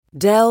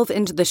Delve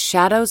into the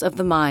shadows of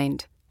the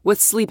mind with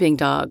Sleeping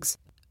Dogs,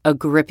 a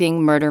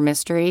gripping murder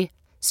mystery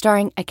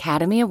starring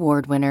Academy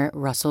Award winner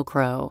Russell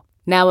Crowe.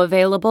 Now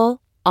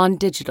available on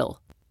digital.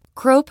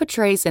 Crowe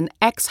portrays an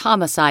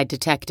ex-homicide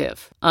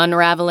detective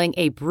unraveling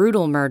a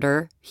brutal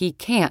murder he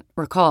can't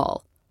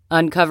recall.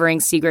 Uncovering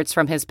secrets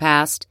from his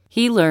past,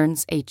 he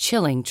learns a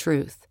chilling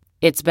truth.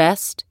 It's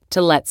best to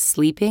let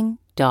sleeping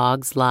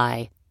dogs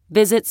lie.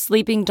 Visit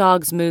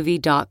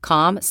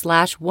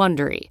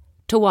sleepingdogsmovie.com/Wondery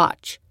to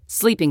watch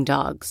Sleeping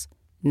Dogs,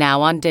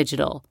 now on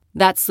digital.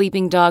 That's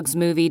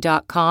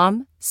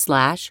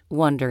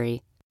sleepingdogsmovie.com/Wondery.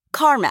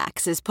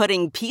 CarMax is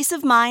putting peace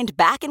of mind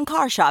back in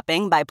car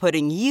shopping by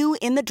putting you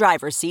in the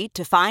driver's seat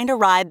to find a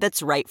ride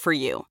that's right for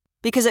you.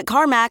 Because at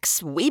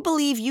CarMax, we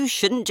believe you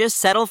shouldn't just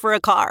settle for a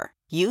car.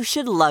 You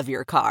should love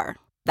your car.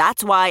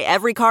 That's why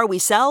every car we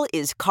sell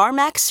is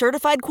CarMax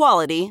certified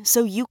quality,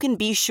 so you can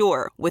be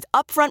sure with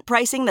upfront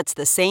pricing that's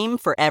the same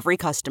for every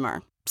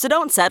customer. So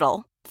don't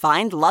settle.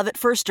 Find love at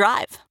first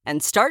drive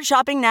and start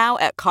shopping now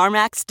at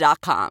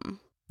CarMax.com.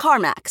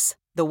 CarMax,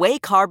 the way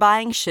car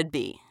buying should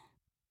be.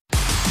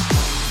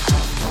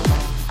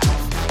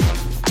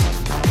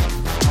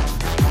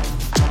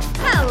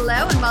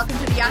 Hello and welcome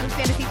to the Yahoo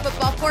Fantasy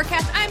Football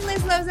Forecast. I'm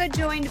Liz Loza,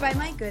 joined by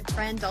my good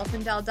friend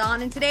Dalton Del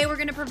Don, and today we're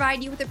going to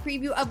provide you with a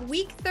preview of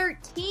Week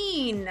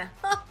 13.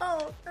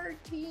 Oh,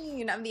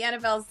 13 of the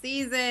NFL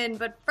season.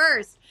 But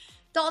first,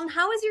 Dalton,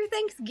 how was your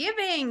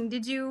Thanksgiving?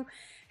 Did you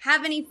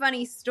have any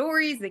funny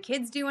stories? The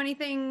kids do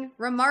anything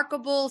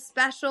remarkable,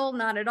 special?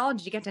 Not at all.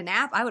 Did you get to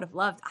nap? I would have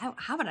loved. How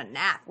about a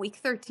nap? Week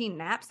 13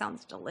 nap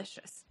sounds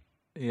delicious.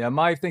 Yeah,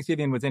 my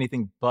Thanksgiving was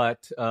anything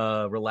but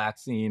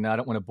relaxing. I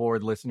don't want to bore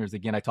the listeners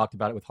again. I talked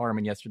about it with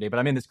Harmon yesterday, but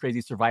I'm in this crazy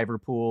survivor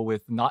pool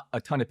with not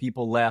a ton of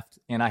people left,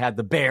 and I had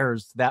the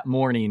Bears that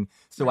morning.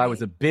 So right. I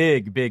was a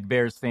big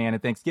Bears fan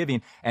at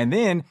Thanksgiving. And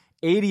then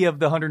 80 of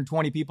the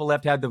 120 people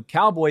left had the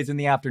Cowboys in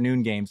the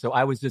afternoon game. So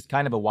I was just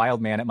kind of a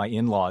wild man at my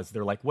in-laws.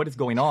 They're like, what is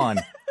going on?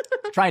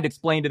 Trying to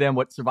explain to them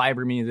what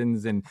survivor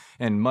means and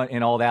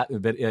all that.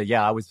 But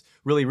yeah, I was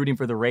really rooting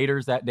for the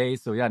Raiders that day.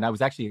 So yeah, and it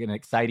was actually an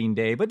exciting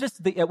day. But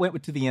just I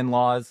went to the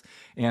in-laws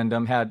and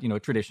had a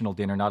traditional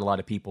dinner. Not a lot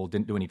of people.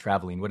 Didn't do any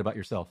traveling. What about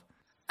yourself?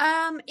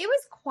 It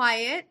was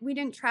quiet. We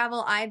didn't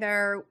travel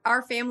either.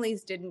 Our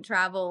families didn't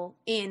travel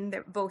in.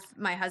 Both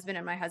my husband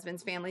and my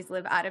husband's families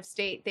live out of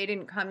state. They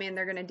didn't come in.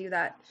 They're going to do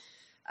that,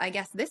 I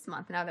guess, this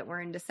month now that we're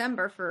in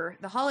December for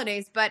the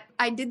holidays. But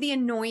I did the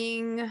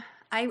annoying...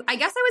 I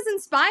guess I was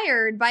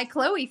inspired by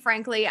Chloe,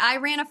 frankly. I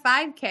ran a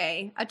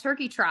 5K, a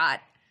turkey trot,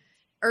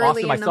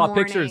 early in the morning. Awesome. I saw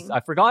pictures. I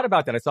forgot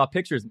about that. I saw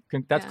pictures.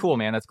 That's cool,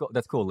 man.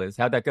 That's cool, Liz.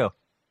 How'd that go?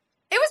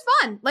 It was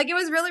fun. It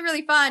was really,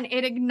 really fun.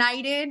 It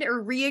ignited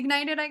or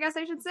reignited, I guess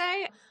I should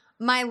say,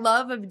 my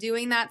love of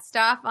doing that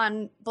stuff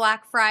on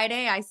Black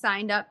Friday. I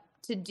signed up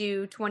to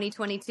do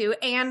 2022,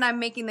 and I'm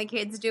making the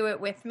kids do it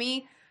with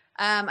me.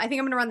 I think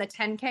I'm going to run the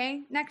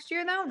 10K next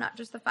year, though, not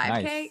just the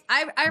 5K.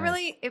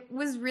 Nice. It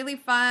was really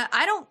fun.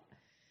 I don't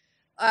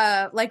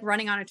like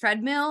running on a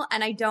treadmill,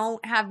 and I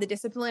don't have the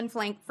discipline,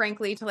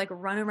 frankly, to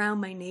run around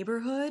my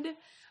neighborhood.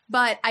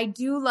 But I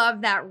do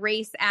love that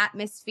race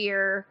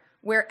atmosphere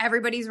where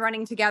everybody's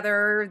running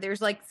together.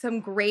 There's some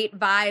great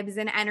vibes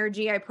and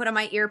energy. I put on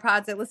my ear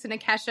pods. I listen to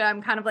Kesha.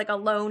 I'm kind of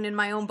alone in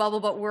my own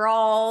bubble, but we're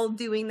all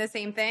doing the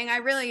same thing. I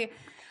don't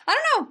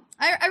know.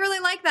 I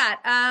really like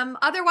that.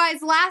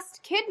 Otherwise,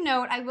 last kid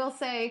note, I will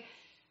say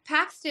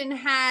Paxton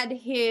had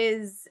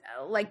his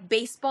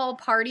baseball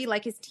party.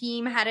 His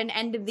team had an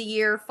end of the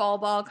year fall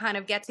ball kind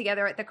of get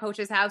together at the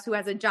coach's house, who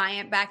has a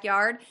giant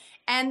backyard,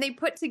 and they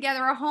put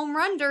together a home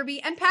run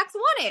derby, and Pax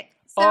won it.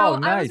 So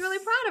nice. I was really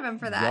proud of him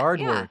for that.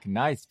 Yard work.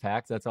 Nice,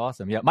 Pax. That's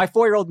awesome. Yeah. My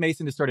 4-year-old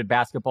Mason just started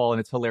basketball, and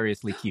it's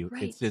hilariously cute.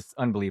 Right. It's just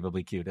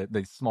unbelievably cute.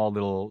 The small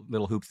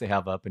little hoops they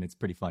have up, and it's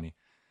pretty funny.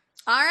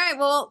 All right.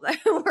 Well,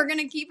 we're going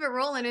to keep it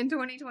rolling in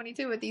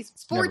 2022 with these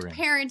sports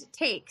parent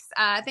takes.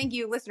 Thank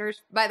you,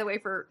 listeners, by the way,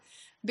 for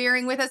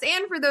bearing with us,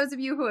 and for those of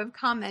you who have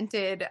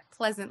commented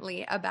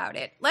pleasantly about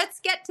it. Let's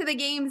get to the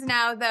games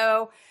now,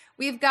 though.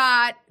 We've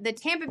got the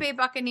Tampa Bay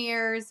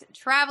Buccaneers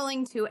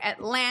traveling to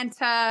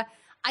Atlanta.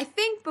 I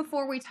think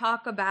before we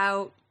talk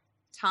about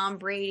Tom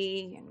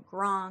Brady and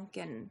Gronk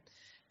and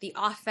the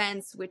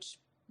offense, which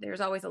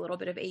there's always a little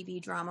bit of AV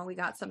drama, we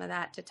got some of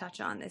that to touch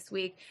on this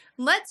week.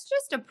 Let's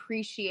just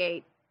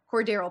appreciate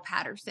Cordarrelle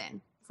Patterson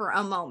for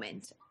a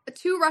moment.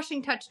 2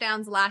 rushing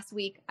touchdowns last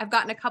week. I've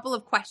gotten a couple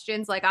of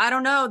questions I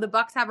don't know, the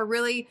Bucs have a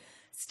really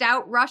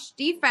stout rush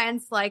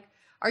defense.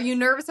 Are you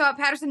nervous about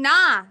Patterson?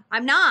 Nah,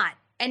 I'm not.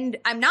 And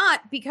I'm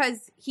not,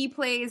 because he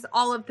plays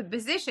all of the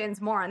positions.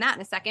 More on that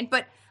in a second.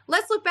 But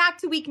let's look back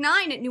to week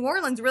 9 at New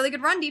Orleans. Really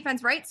good run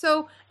defense, right?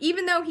 So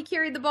even though he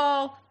carried the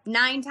ball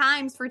 9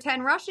 times for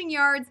 10 rushing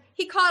yards,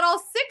 he caught all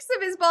 6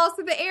 of his balls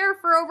through the air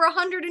for over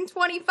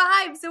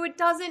 125. So it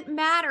doesn't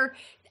matter.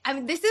 I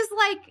mean, this is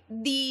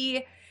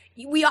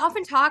we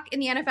often talk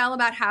in the NFL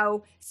about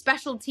how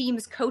special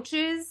teams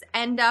coaches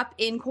end up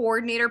in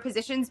coordinator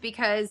positions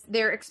because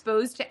they're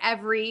exposed to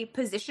every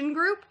position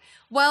group.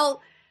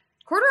 Well,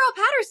 Cordarrelle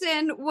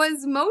Patterson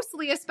was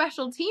mostly a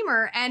special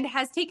teamer and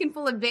has taken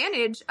full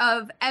advantage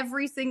of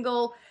every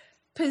single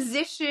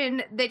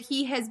position that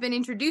he has been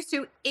introduced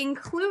to,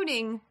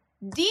 including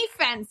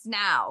defense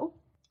now.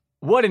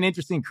 What an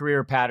interesting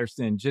career,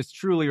 Patterson. Just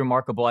truly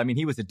remarkable. I mean,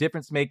 he was a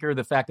difference maker.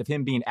 The fact of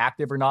him being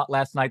active or not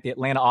last night, the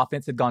Atlanta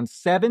offense had gone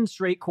 7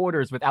 straight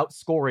quarters without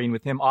scoring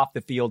with him off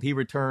the field. He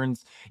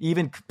returns,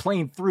 even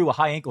playing through a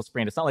high ankle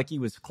sprain. It's not like he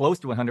was close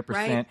to 100%.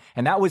 Right.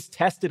 And that was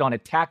tested on a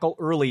tackle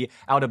early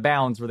out of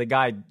bounds where the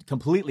guy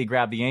completely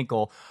grabbed the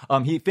ankle.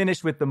 He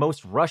finished with the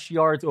most rush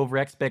yards over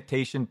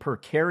expectation per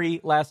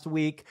carry last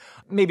week.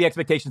 Maybe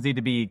expectations need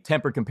to be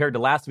tempered compared to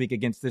last week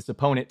against this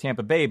opponent,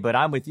 Tampa Bay. But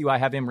I'm with you. I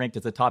have him ranked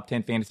as a top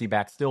 10 fantasy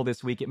back still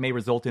this week. It may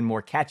result in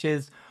more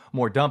catches,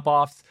 more dump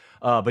offs.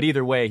 But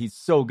either way, he's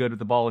so good with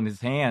the ball in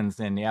his hands.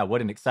 And yeah, what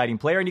an exciting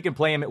player. And you can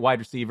play him at wide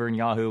receiver in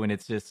Yahoo. And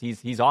it's just,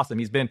 he's awesome.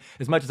 He's been,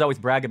 as much as I always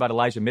brag about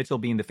Elijah Mitchell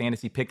being the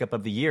fantasy pickup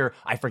of the year,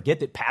 I forget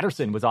that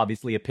Patterson was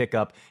obviously a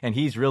pickup. And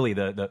he's really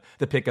the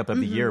pickup of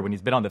the year. When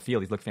he's been on the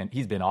field,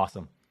 he's been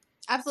awesome.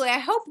 Absolutely. I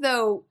hope,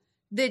 though,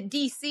 the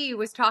DC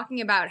was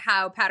talking about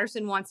how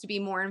Patterson wants to be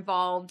more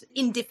involved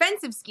in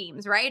defensive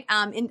schemes, right?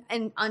 And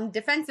on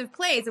defensive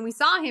plays. And we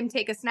saw him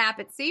take a snap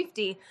at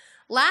safety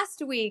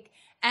last week.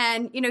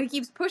 And, you know, he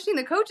keeps pushing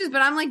the coaches,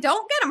 but I'm like,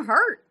 don't get him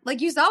hurt.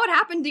 Like, you saw what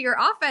happened to your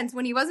offense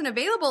when he wasn't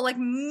available. Like,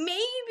 maybe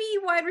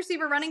wide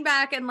receiver, running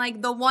back, and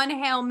like the one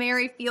Hail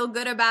Mary feel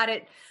good about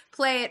it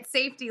play at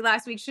safety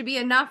last week should be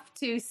enough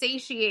to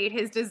satiate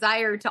his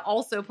desire to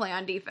also play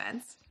on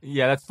defense.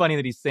 Yeah, that's funny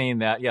that he's saying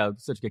that. Yeah,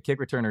 such a good kick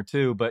returner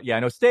too. But yeah, I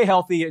know, stay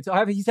healthy.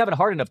 He's having a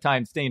hard enough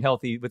time staying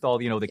healthy with all,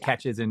 the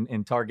catches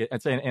and target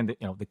and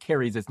the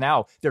carries is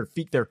now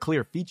their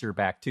clear feature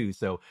back too.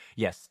 So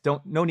yes,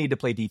 no need to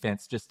play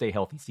defense. Just stay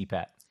healthy,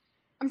 CPAT.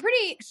 I'm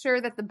pretty sure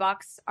that the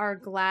Bucs are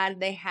glad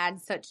they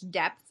had such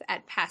depth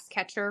at pass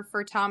catcher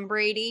for Tom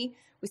Brady.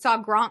 We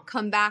saw Gronk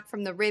come back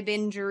from the rib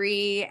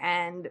injury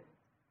and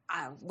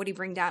what did he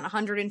bring down?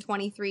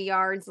 123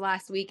 yards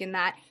last week in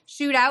that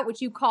shootout,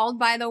 which you called,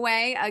 by the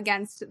way,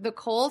 against the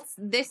Colts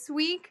this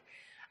week.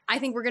 I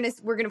think we're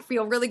gonna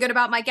feel really good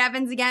about Mike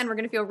Evans again. We're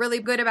gonna feel really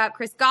good about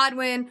Chris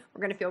Godwin.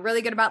 We're gonna feel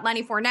really good about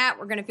Lenny Fournette.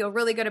 We're gonna feel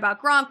really good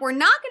about Gronk. We're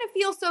not gonna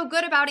feel so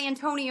good about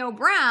Antonio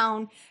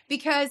Brown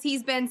because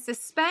he's been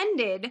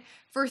suspended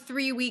for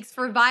 3 weeks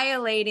for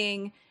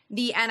violating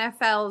the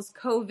NFL's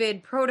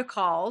COVID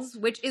protocols,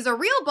 which is a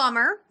real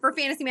bummer for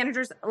fantasy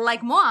managers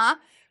like moi,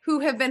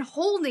 who have been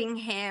holding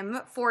him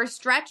for a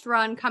stretch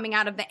run coming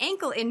out of the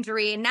ankle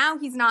injury, and now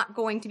he's not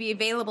going to be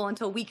available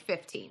until week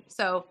 15.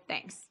 So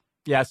thanks.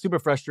 Yeah, super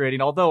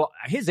frustrating. Although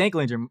his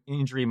ankle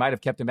injury might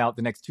have kept him out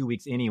the next 2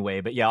 weeks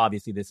anyway. But yeah,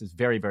 obviously this is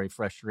very, very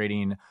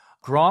frustrating.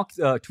 Gronk's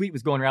tweet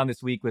was going around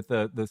this week with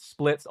the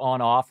splits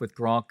on off with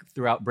Gronk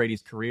throughout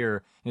Brady's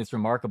career. And it's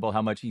remarkable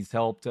how much he's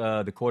helped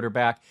the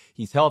quarterback.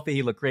 He's healthy.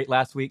 He looked great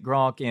last week,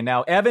 Gronk. And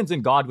now Evans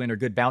and Godwin are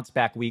good bounce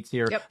back weeks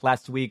here. Yep.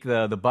 Last week,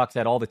 the Bucs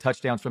had all the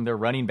touchdowns from their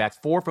running backs,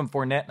 4 from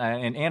Fournette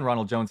and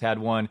Ronald Jones had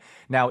 1.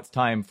 Now it's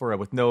time for,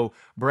 with no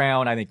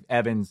Brown, I think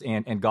Evans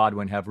and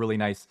Godwin have really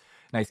nice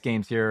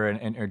games here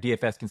and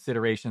DFS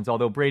considerations.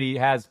 Although Brady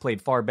has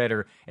played far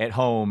better at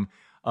home.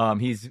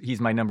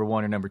 He's my number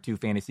 1 or number 2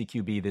 fantasy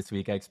QB this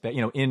week. I expect,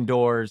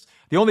 indoors.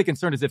 The only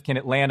concern is if can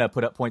Atlanta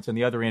put up points on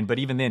the other end. But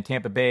even then,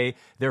 Tampa Bay,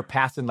 they're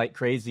passing like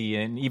crazy,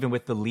 and even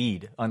with the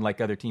lead,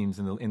 unlike other teams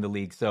in the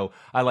league. So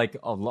I like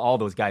all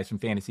those guys from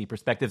fantasy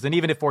perspectives. And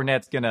even if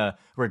Fournette's gonna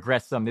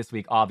regress some this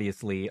week,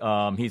 obviously,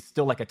 he's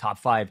still like a top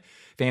 5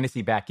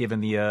 fantasy back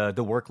given the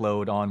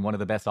workload on one of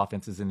the best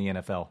offenses in the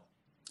NFL.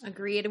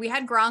 Agreed. We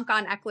had Gronk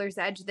on Eckler's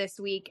Edge this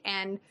week,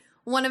 and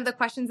one of the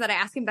questions that I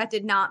asked him that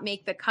did not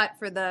make the cut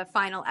for the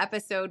final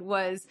episode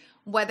was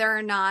whether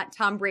or not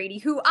Tom Brady,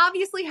 who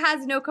obviously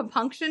has no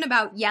compunction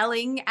about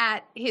yelling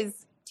at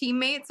his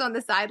teammates on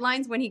the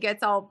sidelines when he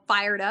gets all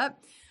fired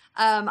up.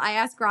 I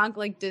asked Gronk,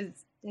 like,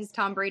 has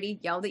Tom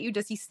Brady yelled at you?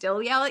 Does he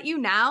still yell at you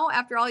now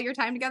after all your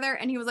time together?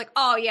 And he was like,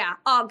 oh yeah,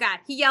 oh God,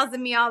 he yells at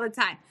me all the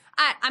time.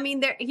 I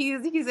mean,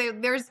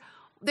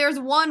 there's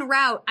one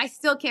route, I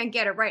still can't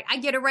get it right. I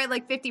get it right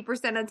like 50%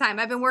 of the time.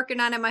 I've been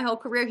working on it my whole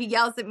career. He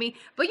yells at me.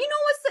 But you know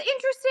what's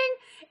interesting?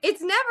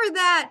 It's never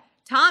that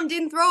Tom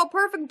didn't throw a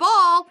perfect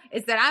ball.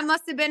 It's that I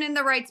must have been in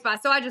the right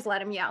spot. So I just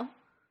let him yell.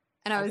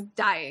 And I was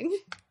dying.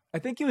 I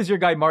think it was your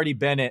guy, Marty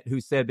Bennett,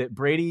 who said that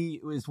Brady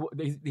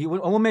I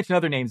won't mention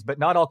other names, but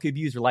not all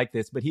QBs are like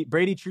this. But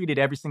Brady treated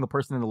every single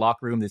person in the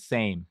locker room the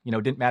same.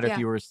 Didn't matter if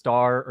you were a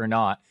star or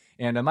not.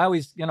 And I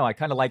always, I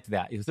kind of liked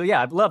that. So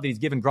yeah, I love that he's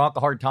giving Gronk a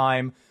hard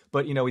time.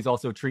 But, he's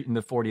also treating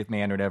the 40th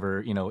man or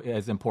whatever,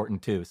 as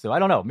important too. So I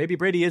don't know. Maybe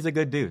Brady is a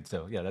good dude.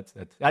 So yeah,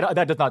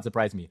 that does not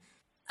surprise me.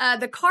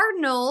 The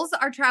Cardinals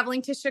are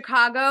traveling to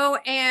Chicago,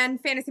 and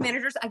fantasy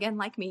managers, again,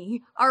 like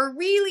me, are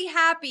really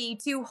happy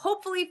to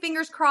hopefully,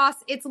 fingers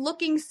crossed, it's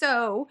looking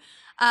so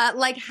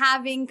like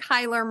having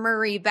Kyler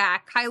Murray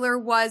back.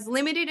 Kyler was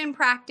limited in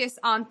practice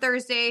on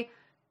Thursday,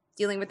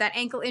 dealing with that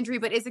ankle injury,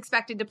 but is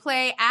expected to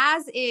play,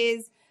 as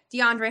is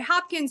DeAndre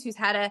Hopkins, who's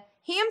had a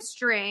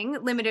hamstring,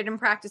 limited in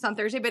practice on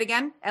Thursday, but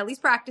again, at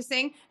least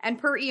practicing. And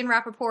per Ian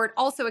Rappaport,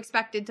 also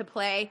expected to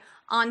play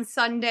on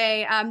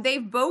Sunday.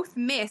 They've both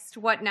missed,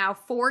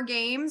 4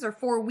 games or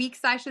 4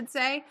 weeks, I should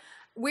say.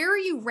 Where are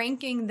you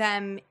ranking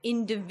them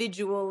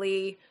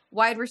individually?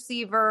 Wide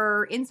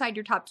receiver inside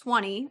your top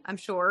 20, I'm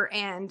sure,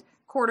 and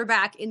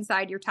quarterback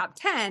inside your top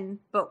 10,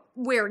 but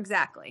where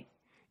exactly?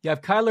 Yeah, I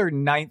have Kyler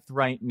 9th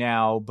right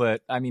now,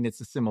 but I mean,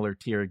 it's a similar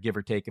tier, give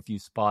or take a few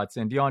spots.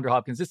 And DeAndre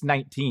Hopkins is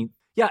 19th.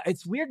 Yeah,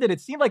 it's weird that it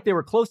seemed like they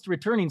were close to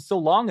returning so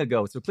long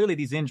ago. So clearly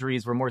these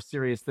injuries were more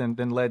serious than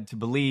led to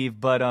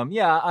believe. But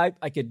I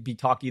could be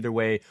talk either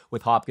way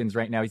with Hopkins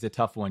right now. He's a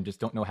tough one.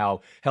 Just don't know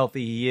how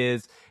healthy he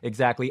is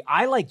exactly.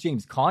 I like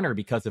James Conner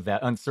because of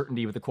that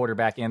uncertainty with the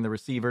quarterback and the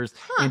receivers.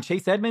 And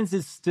Chase Edmonds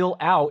is still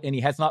out, and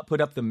he has not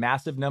put up the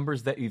massive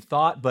numbers that you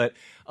thought. But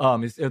are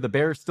the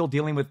Bears still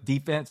dealing with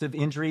defensive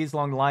injuries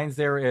along the lines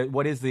there?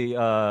 What is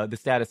the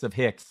status of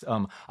Hicks?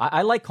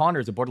 I like Conner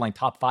as a borderline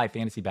top 5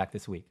 fantasy back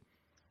this week.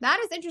 That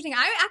is interesting.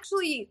 I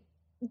actually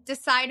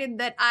decided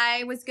that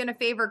I was going to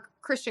favor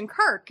Christian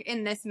Kirk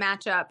in this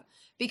matchup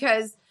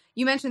because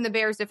you mentioned the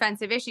Bears'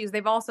 defensive issues.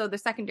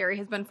 The secondary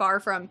has been far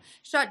from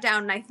shut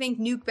down, and I think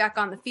Nuke back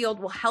on the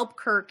field will help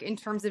Kirk in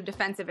terms of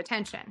defensive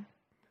attention.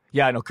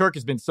 Yeah, I know Kirk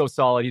has been so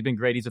solid. He's been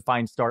great. He's a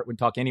fine start when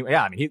talking anyway.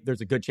 Yeah, I mean,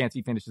 there's a good chance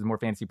he finishes more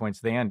fantasy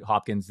points than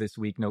Hopkins this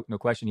week. No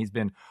question. He's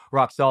been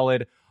rock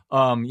solid.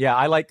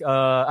 I like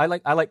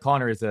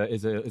Conner as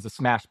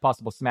a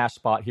possible smash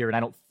spot here, and I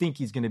don't think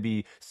he's going to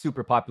be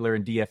super popular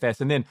in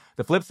DFS. And then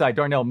the flip side,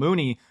 Darnell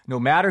Mooney,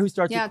 no matter who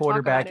starts at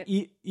quarterback,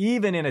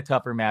 even in a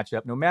tougher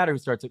matchup, no matter who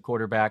starts at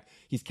quarterback,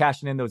 he's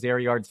cashing in those air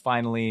yards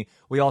finally.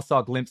 We all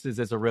saw glimpses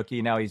as a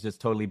rookie. Now he's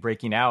just totally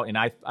breaking out, and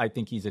I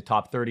think he's a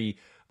top 30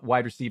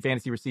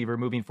 fantasy receiver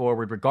moving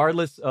forward,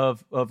 regardless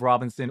of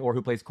Robinson or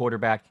who plays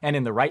quarterback. And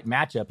in the right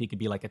matchup, he could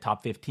be like a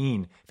top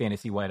 15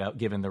 fantasy wideout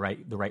given the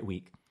right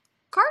week.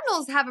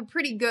 Cardinals have a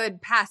pretty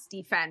good pass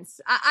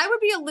defense. I would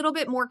be a little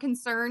bit more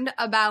concerned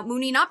about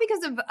Mooney, not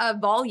because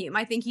of volume.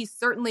 I think he's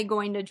certainly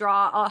going to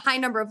draw a high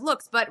number of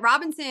looks, but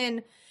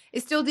Robinson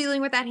is still dealing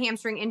with that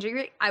hamstring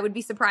injury. I would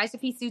be surprised if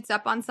he suits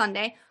up on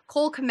Sunday.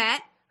 Cole Kmet,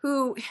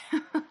 who,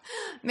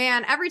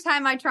 man, every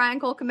time I try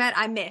on Cole Kmet,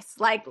 I miss.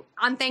 Like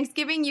on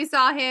Thanksgiving, you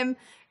saw him,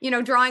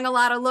 drawing a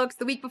lot of looks.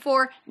 The week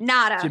before,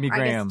 nada. Jimmy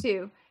Graham. I guess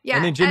too. Yeah.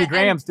 And then Jimmy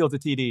Graham steals a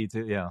TD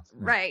too. Yeah.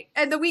 Right.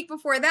 And the week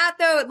before that,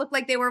 though, it looked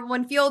like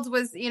when Fields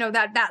was,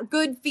 that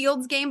good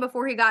Fields game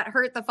before he got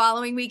hurt the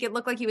following week, it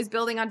looked like he was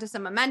building onto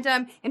some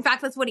momentum. In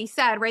fact, that's what he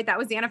said, right? That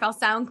was the NFL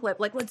sound clip.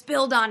 Like, let's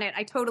build on it.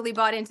 I totally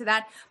bought into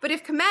that. But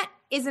if Kmet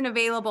isn't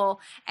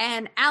available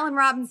and Allen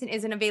Robinson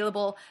isn't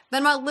available,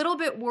 then I'm a little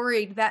bit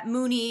worried that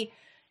Mooney,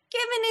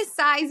 given his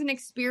size and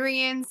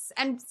experience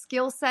and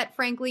skill set,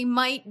 frankly,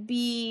 might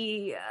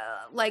be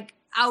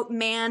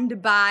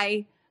outmanned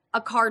by a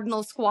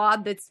Cardinal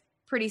squad that's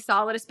pretty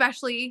solid,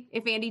 especially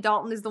if Andy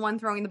Dalton is the one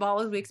throwing the ball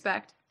as we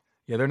expect.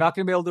 Yeah, they're not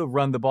going to be able to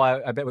run the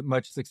ball, I bet, with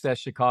much success,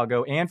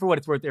 Chicago. And for what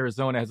it's worth,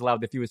 Arizona has allowed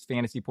the fewest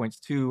fantasy points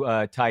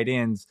to tight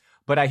ends.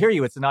 But I hear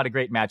you, it's not a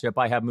great matchup.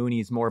 I have Mooney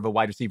as more of a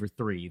wide receiver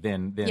 3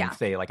 than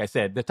say, like I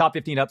said, the top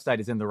 15 upside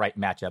is in the right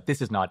matchup.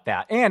 This is not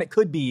that. And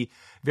it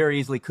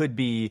very easily could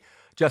be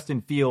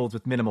Justin Fields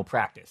with minimal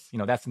practice.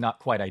 That's not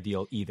quite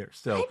ideal either.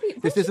 So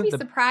this isn't be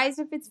surprised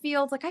if it's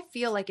Fields. Like I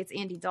feel like it's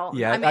Andy Dalton.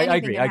 Yeah, I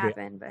agree.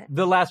 But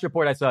the last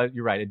report I saw,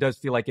 you're right. It does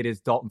feel like it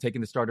is Dalton taking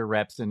the starter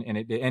reps,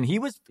 and he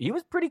was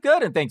pretty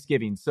good on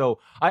Thanksgiving. So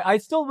I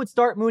still would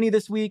start Mooney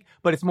this week,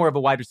 but it's more of a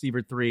wide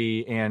receiver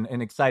 3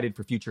 and excited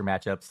for future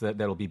matchups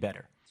that'll be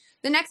better.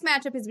 The next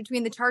matchup is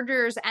between the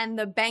Chargers and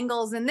the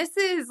Bengals, and this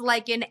is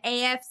like an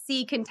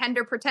AFC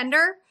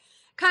contender-pretender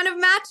kind of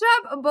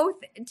matchup. Both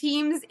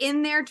teams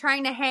in there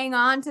trying to hang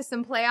on to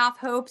some playoff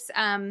hopes.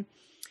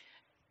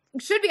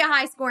 Should be a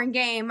high-scoring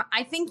game.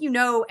 I think you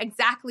know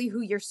exactly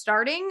who you're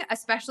starting,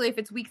 especially if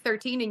it's week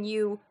 13 and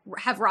you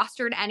have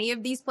rostered any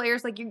of these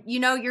players. Like,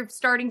 you're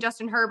starting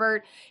Justin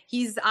Herbert.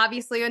 He's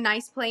obviously a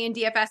nice play in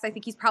DFS. I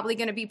think he's probably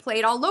going to be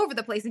played all over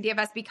the place in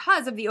DFS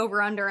because of the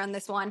over-under on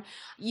this one.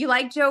 You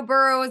like Joe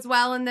Burrow as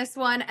well in this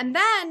one. And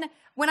then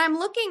when I'm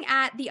looking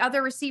at the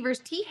other receivers,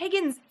 T.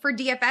 Higgins, for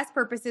DFS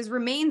purposes,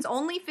 remains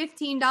only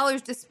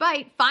 $15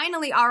 despite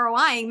finally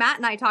ROIing. Matt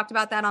and I talked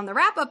about that on the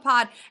wrap-up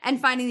pod and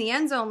finding the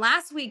end zone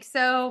last week.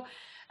 So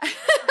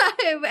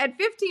at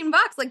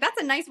 $15,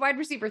 that's a nice wide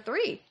receiver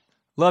 3.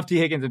 Love T.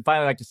 Higgins, and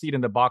finally like to see it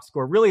in the box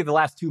score. Really, the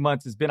last 2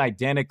 months has been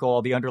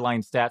identical, the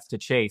underlying stats to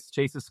Chase.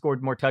 Chase has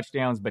scored more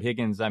touchdowns, but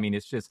Higgins,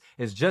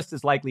 is just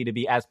as likely to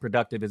be as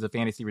productive as a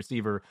fantasy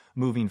receiver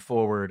moving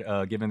forward,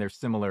 given their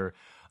similar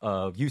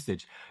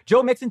usage.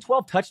 Joe Mixon,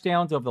 12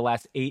 touchdowns over the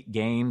last 8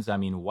 games.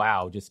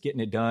 Wow, just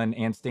getting it done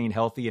and staying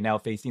healthy, and now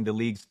facing the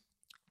league's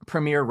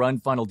premier run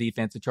funnel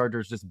defense. The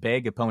Chargers just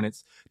beg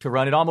opponents to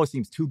run. It almost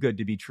seems too good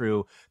to be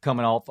true,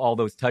 coming off all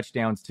those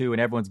touchdowns too,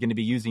 and everyone's going to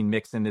be using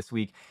Mixon this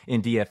week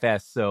in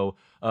DFS. So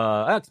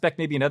I expect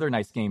maybe another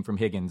nice game from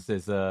Higgins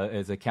as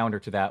a counter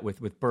to that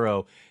with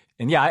Burrow.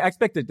 And yeah, I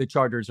expect that the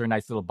Chargers are a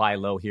nice little buy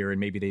low here, and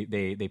maybe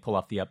they pull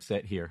off the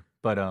upset here.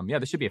 But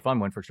this should be a fun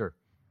one for sure.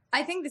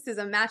 I think this is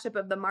a matchup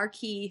of the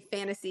marquee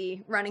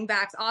fantasy running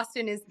backs.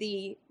 Austin is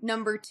the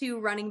number 2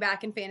 running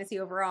back in fantasy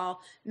overall.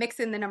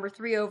 Mixon, the number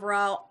 3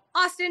 overall.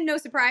 Austin, no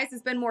surprise,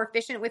 has been more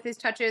efficient with his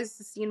touches,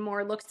 seen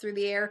more looks through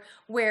the air,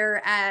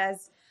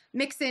 whereas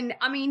Mixon,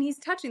 I mean, he's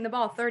touching the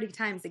ball 30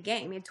 times a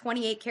game. He had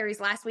 28 carries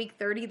last week,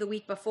 30 the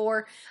week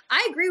before.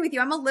 I agree with you.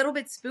 I'm a little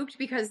bit spooked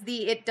because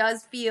it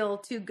does feel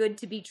too good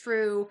to be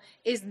true.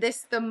 Is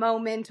this the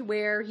moment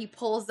where he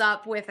pulls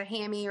up with a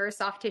hammy or a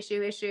soft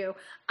tissue issue?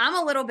 I'm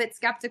a little bit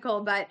skeptical,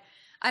 but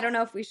I don't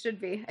know if we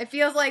should be. It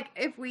feels like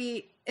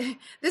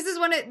this is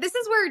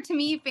where, to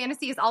me,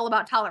 fantasy is all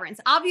about tolerance.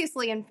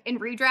 Obviously, in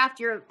redraft,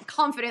 you're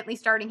confidently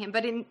starting him,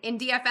 but in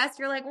DFS,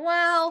 you're like,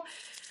 well,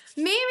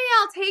 maybe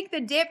I'll take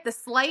the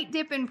slight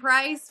dip in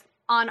price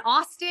on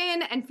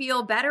Austin and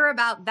feel better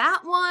about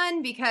that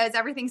one because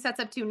everything sets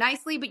up too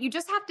nicely. But you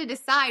just have to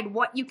decide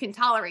what you can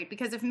tolerate,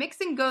 because if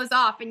Mixon goes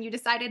off and you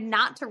decided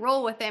not to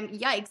roll with him,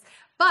 yikes.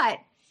 But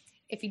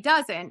if he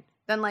doesn't,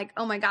 then like,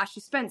 oh my gosh,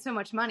 you spent so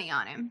much money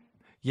on him.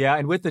 Yeah,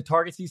 and with the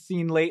targets he's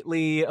seen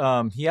lately,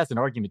 he has an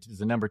argument as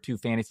a number 2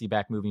 fantasy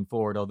back moving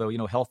forward, although,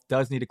 health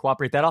does need to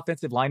cooperate. That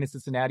offensive line in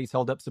Cincinnati's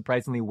held up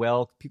surprisingly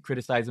well.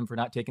 Criticize him for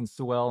not taking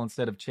Sewell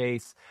instead of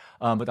Chase,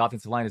 but the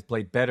offensive line has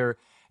played better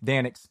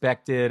than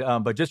expected.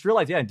 But just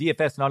realize, in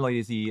DFS, not only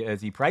is he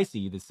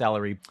pricey, the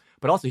salary,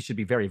 but also he should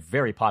be very,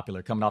 very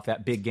popular coming off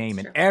that big game.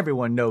 Sure. And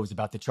everyone knows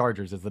about the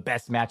Chargers as the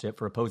best matchup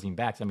for opposing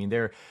backs. I mean,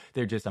 they're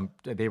just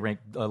they rank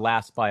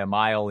last by a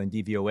mile in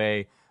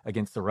DVOA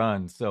against the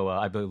run. So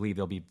I believe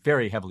they'll be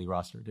very heavily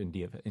rostered in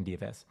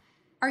DFS.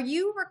 Are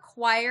you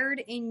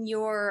required in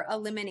your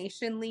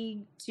elimination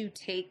league to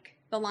take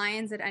the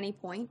Lions at any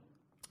point?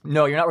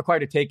 No, you're not required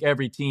to take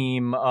every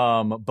team.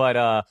 But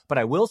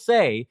I will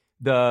say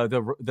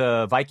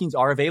the Vikings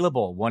are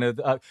available. One of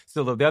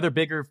so the other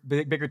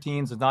bigger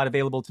teams is not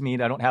available to me.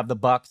 I don't have the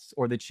Bucs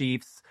or the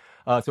Chiefs.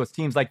 So it's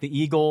teams like the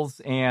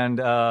Eagles and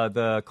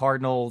the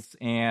Cardinals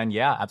and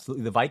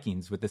absolutely the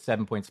Vikings with the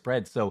 7-point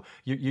spread. So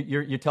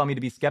you're telling me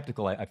to be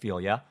skeptical. I feel,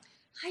 yeah.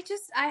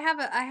 I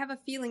have a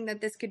feeling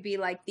that this could be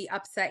like the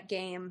upset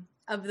game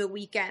of the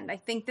weekend. I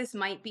think this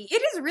might be.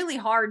 It is really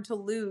hard to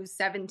lose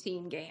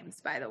 17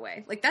 games, by the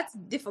way. Like, that's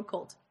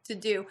difficult to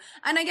do.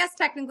 And I guess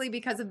technically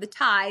because of the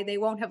tie, they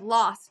won't have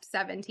lost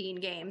 17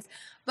 games.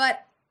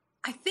 But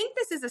I think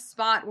this is a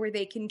spot where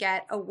they can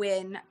get a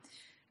win.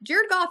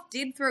 Jared Goff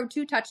did throw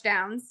 2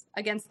 touchdowns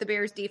against the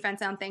Bears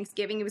defense on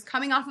Thanksgiving. He was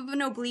coming off of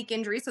an oblique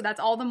injury, so that's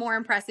all the more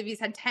impressive.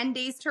 He's had 10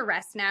 days to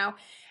rest now.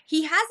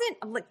 He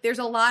hasn't, there's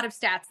a lot of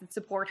stats that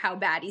support how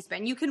bad he's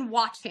been. You can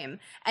watch him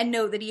and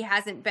know that he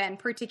hasn't been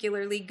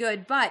particularly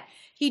good, but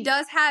he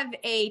does have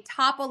a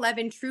top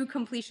 11 true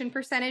completion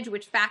percentage,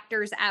 which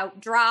factors out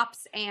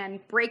drops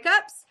and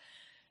breakups.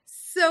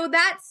 So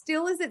that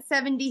still is at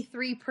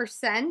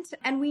 73%.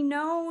 And we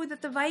know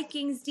that the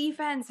Vikings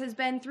defense has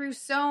been through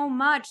so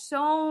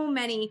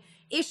many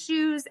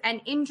issues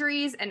and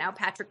injuries. And now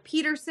Patrick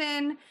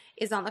Peterson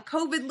is on the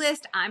COVID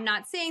list. I'm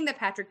not saying that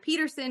Patrick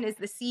Peterson is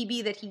the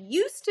CB that he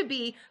used to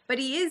be, but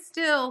he is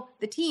still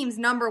the team's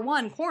number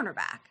 1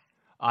 cornerback.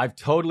 I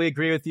totally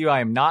agree with you. I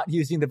am not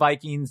using the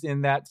Vikings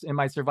in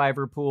my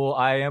survivor pool.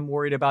 I am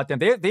worried about them.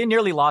 They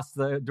nearly lost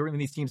during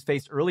these teams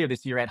faced earlier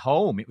this year at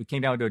home. It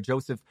came down to a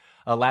Joseph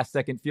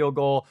last-second field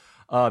goal.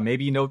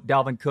 Maybe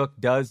Dalvin Cook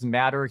does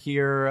matter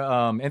here.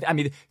 And I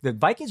mean, the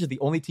Vikings are the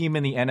only team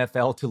in the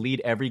NFL to lead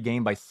every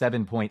game by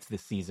 7 points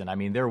this season. I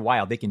mean, they're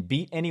wild. They can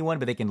beat anyone,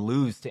 but they can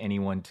lose to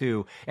anyone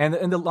too. And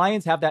the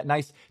Lions have that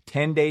nice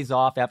 10 days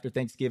off after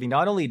Thanksgiving.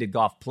 Not only did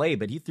Goff play,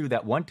 but he threw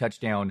that 1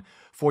 touchdown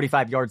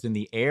 45 yards in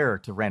the air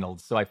to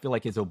Reynolds. So I feel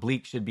like his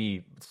oblique should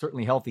be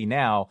certainly healthy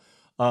now.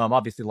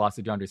 Obviously, the loss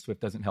of DeAndre Swift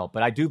doesn't help,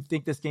 but I do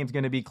think this game's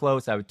going to be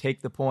close. I would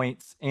take the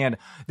points, and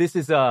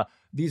these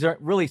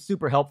aren't really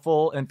super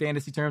helpful in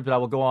fantasy terms, but I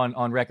will go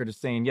on record as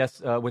saying, yes,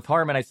 with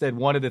Harmon, I said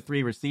one of the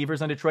 3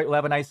 receivers on Detroit will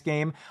have a nice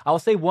game. I'll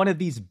say one of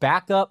these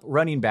backup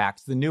running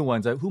backs, the new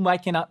ones, whom I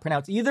cannot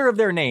pronounce either of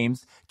their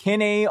names,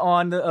 Kene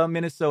on the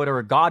Minnesota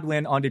or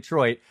Godwin on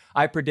Detroit.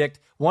 I predict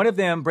one of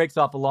them breaks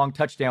off a long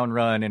touchdown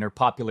run and are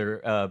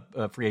popular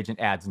free agent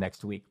ads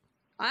next week.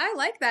 I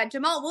like that.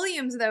 Jamal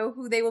Williams, though,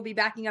 who they will be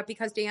backing up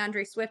because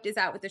DeAndre Swift is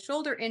out with a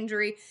shoulder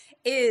injury,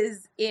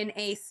 is in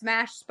a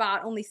smash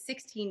spot, only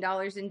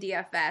 $16 in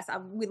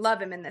DFS. We love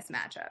him in this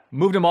matchup.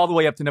 Moved him all the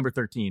way up to number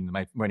 13,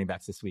 my running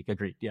backs this week.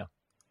 Agreed, yeah.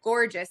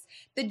 Gorgeous.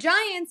 The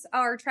Giants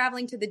are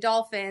traveling to the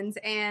Dolphins,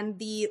 and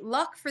the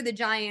luck for the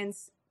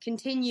Giants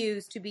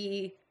continues to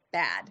be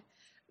bad.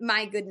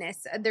 My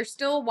goodness, they're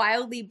still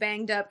wildly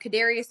banged up.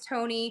 Kadarius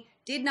Toney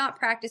did not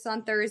practice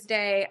on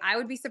Thursday. I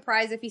would be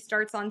surprised if he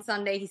starts on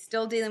Sunday. He's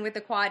still dealing with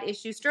a quad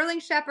issue. Sterling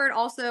Shepard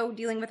also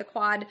dealing with a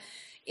quad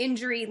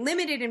injury,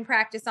 limited in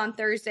practice on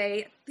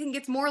Thursday. I think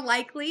it's more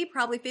likely,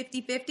 probably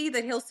 50-50,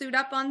 that he'll suit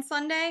up on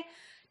Sunday.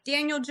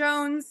 Daniel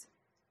Jones,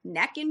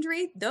 neck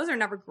injury. Those are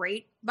never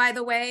great, by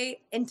the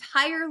way.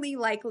 Entirely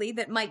likely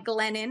that Mike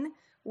Glennon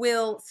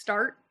will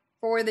start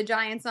for the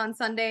Giants on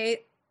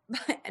Sunday.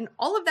 And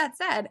all of that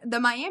said, the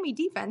Miami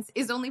defense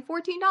is only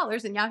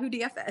 $14 in Yahoo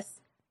DFS.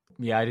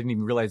 Yeah, I didn't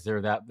even realize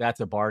that's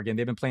a bargain.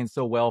 They've been playing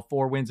so well,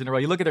 4 wins in a row.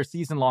 You look at their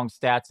season-long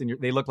stats, and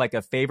they look like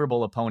a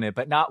favorable opponent,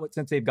 but not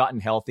since they've gotten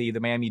healthy. The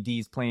Miami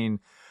D's playing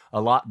a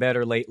lot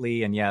better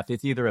lately. And yeah, if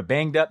it's either a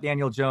banged up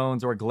Daniel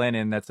Jones or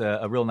Glennon, that's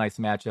a real nice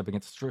matchup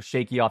against a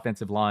shaky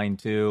offensive line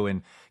too.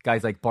 And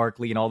guys like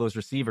Barkley and all those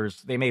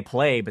receivers, they may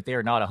play, but they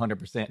are not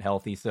 100%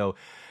 healthy. So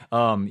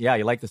yeah,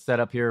 you like the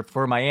setup here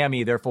for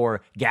Miami.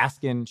 Therefore,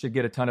 Gaskin should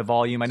get a ton of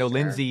volume. I know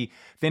Lindsey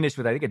finished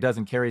with, I think, a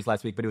dozen carries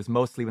last week, but it was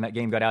mostly when that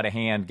game got out of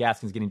hand.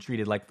 Gaskin's getting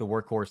treated like the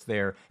workhorse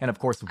there. And of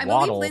course, Waddle.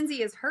 I believe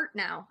Lindsey is hurt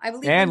now. I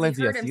believe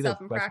Lindsey hurt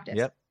himself in practice.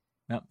 Yep.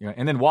 Yeah.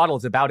 And then Waddle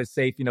is about as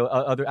safe,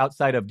 other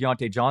outside of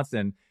Deontay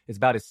Johnson, is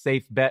about as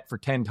safe bet for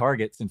 10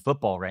 targets in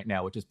football right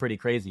now, which is pretty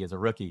crazy as a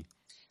rookie.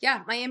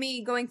 Yeah,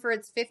 Miami going for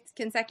its 5th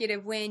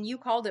consecutive win. You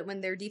called it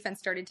when their defense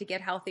started to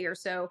get healthier.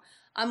 So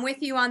I'm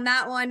with you on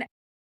that one.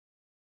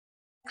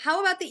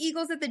 How about the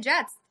Eagles at the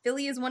Jets?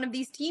 Philly is one of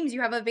these teams you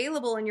have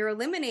available in your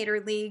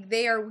Eliminator League.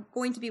 They are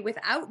going to be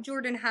without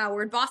Jordan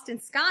Howard. Boston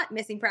Scott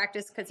missing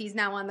practice because he's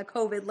now on the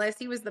COVID list.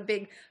 He was the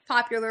big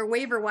popular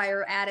waiver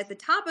wire ad at the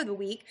top of the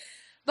week.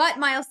 But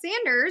Miles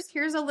Sanders,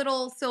 here's a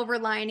little silver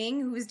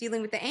lining, who's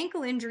dealing with the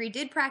ankle injury,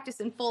 did practice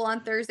in full on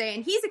Thursday,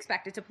 and he's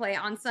expected to play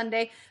on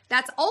Sunday.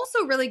 That's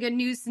also really good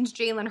news since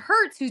Jalen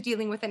Hurts, who's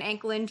dealing with an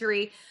ankle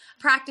injury,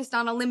 practiced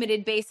on a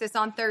limited basis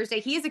on Thursday.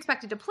 He is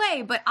expected to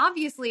play, but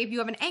obviously if you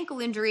have an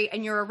ankle injury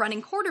and you're a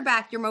running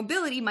quarterback, your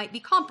mobility might be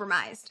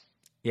compromised.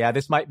 Yeah,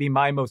 this might be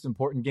my most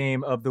important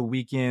game of the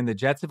weekend. The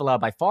Jets have allowed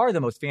by far the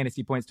most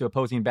fantasy points to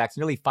opposing backs,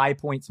 nearly 5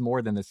 points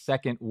more than the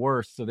second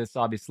worst. So this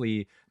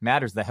obviously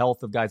matters. The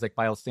health of guys like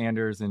Miles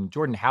Sanders and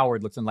Jordan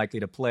Howard looks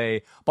unlikely to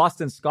play.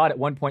 Boston Scott at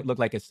one point looked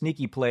like a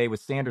sneaky play with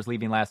Sanders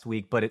leaving last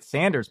week, but it's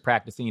Sanders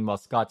practicing while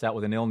Scott's out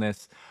with an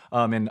illness.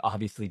 And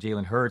obviously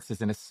Jalen Hurts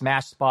is in a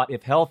smash spot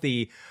if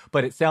healthy,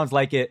 but it sounds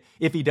like it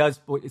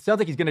sounds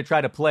like he's going to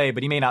try to play,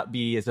 but he may not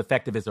be as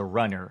effective as a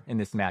runner in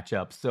this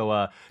matchup.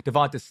 So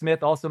Devonta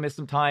Smith also missed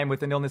some time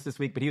with an illness this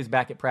week, but he was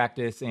back at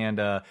practice,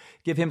 and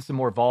give him some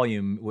more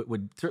volume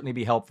would certainly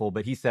be helpful,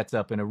 but he sets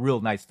up in a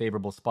real nice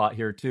favorable spot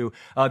here too.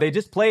 They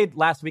just played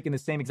last week in the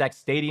same exact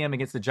stadium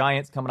against the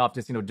Giants, coming off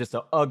just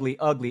an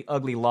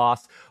ugly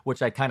loss,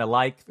 which I kind of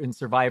like in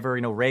Survivor.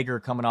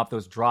 Rager coming off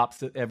those drops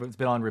that it's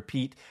been on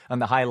repeat on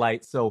the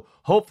highlights. So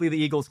hopefully the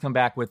Eagles come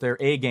back with their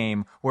A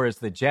game, whereas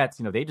the Jets,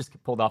 they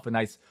just pulled off a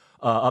nice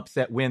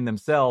upset win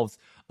themselves.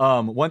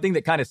 One thing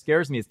that kind of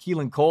scares me is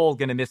Keelan Cole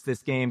going to miss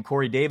this game.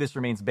 Corey Davis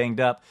remains banged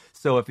up.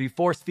 So if you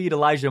force feed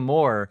Elijah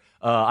Moore,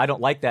 I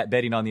don't like that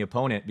betting on the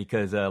opponent,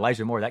 because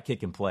Elijah Moore, that kid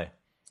can play.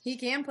 He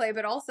can play,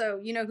 but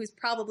also, who's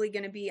probably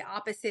going to be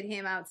opposite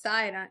him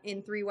outside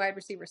in 3 wide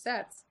receiver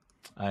sets.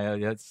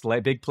 That's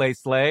big play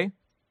Slay.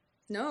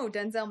 No,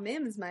 Denzel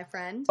Mims, my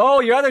friend.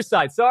 Oh, your other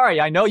side. Sorry.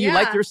 I know you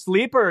like your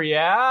sleeper.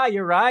 Yeah,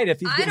 you're right.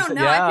 I don't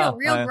know. I feel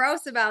real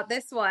gross about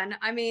this one.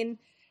 I mean,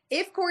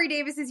 if Corey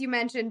Davis, as you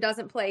mentioned,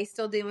 doesn't play,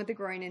 still dealing with the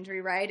groin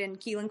injury, right? And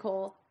Keelan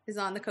Cole is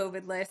on the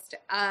COVID list,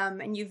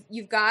 and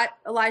you've got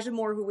Elijah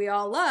Moore, who we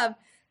all love,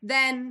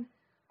 then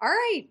all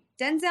right,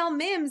 Denzel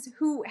Mims,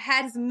 who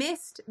has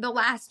missed the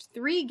last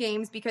 3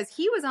 games because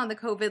he was on the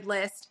COVID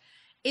list,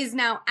 is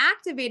now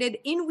activated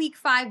in week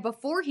 5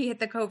 before he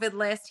hit the COVID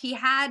list. He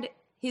had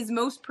his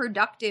most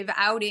productive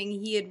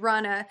outing. He had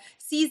run a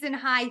season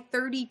high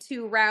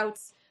 32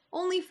 routes,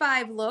 only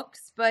 5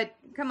 looks, but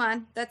come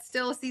on, that's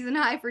still a season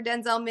high for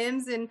Denzel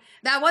Mims. And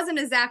that wasn't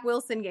a Zach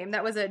Wilson game.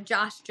 That was a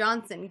Josh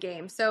Johnson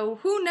game. So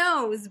who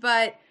knows?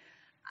 But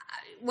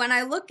when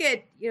I look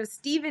at,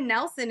 Steven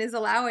Nelson is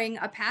allowing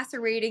a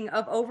passer rating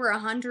of over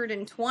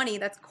 120.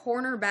 That's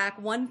cornerback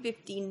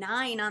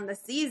 159 on the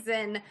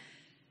season.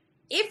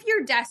 If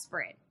you're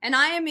desperate, and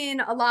I am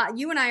in a lot,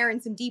 you and I are in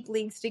some deep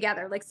leagues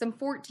together, like some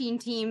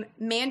 14-team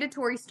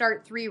mandatory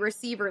start 3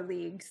 receiver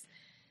leagues,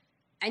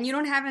 and you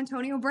don't have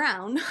Antonio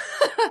Brown,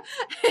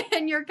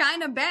 and you're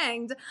kind of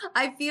banged,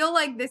 I feel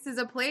like this is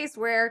a place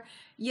where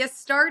you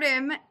start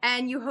him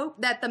and you hope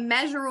that the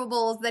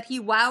measurables that he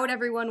wowed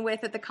everyone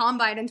with at the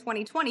Combine in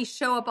 2020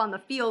 show up on the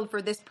field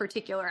for this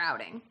particular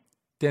outing.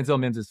 Denzel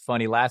Mims is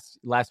funny. Last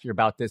year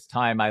about this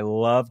time, I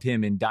loved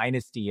him in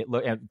Dynasty.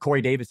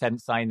 Corey Davis hadn't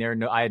signed there.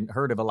 No, I hadn't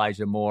heard of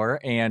Elijah Moore,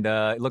 and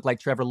it looked like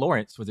Trevor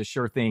Lawrence was a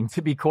sure thing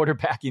to be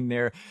quarterbacking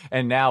there.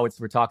 And now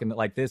we're talking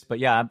like this. But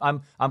yeah,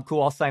 I'm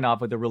cool. I'll sign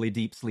off with a really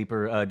deep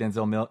sleeper,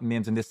 Denzel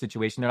Mims in this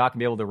situation. They're not going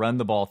to be able to run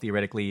the ball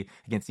theoretically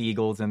against the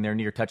Eagles, and they're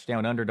near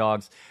touchdown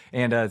underdogs.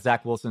 And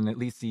Zach Wilson, at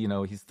least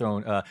he's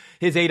thrown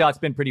his ADOT's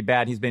been pretty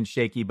bad. He's been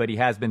shaky, but he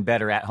has been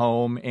better at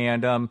home,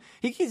 and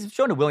he's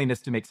shown a willingness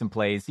to make some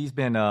plays. He's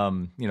been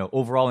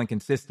overall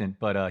inconsistent,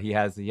 but he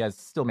has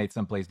still made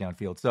some plays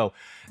downfield. So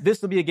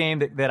this will be a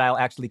game that I'll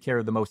actually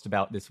care the most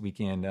about this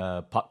weekend,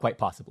 quite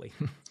possibly.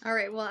 All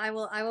right.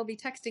 Well, I will be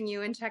texting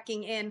you and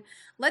checking in.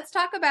 Let's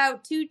talk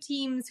about 2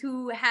 teams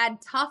who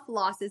had tough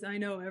losses. I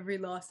know every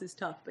loss is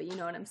tough, but you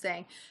know what I'm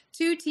saying.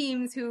 2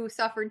 teams who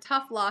suffered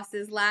tough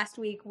losses last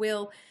week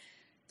will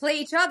play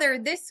each other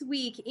this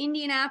week.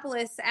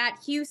 Indianapolis at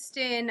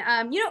Houston.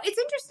 It's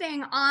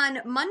interesting. On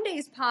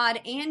Monday's pod,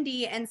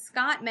 Andy and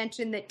Scott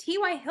mentioned that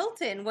T.Y.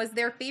 Hilton was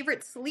their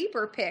favorite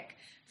sleeper pick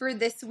for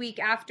this week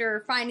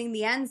after finding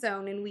the end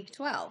zone in week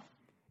 12.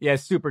 Yeah,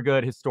 super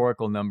good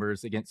historical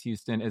numbers against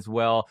Houston as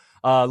well.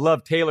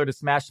 Love Taylor to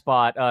smash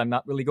spot.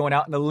 Not really going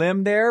out on a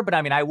limb there, but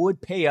I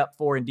would pay up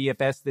for in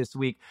DFS this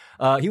week.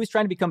 He was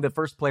trying to become the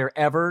first player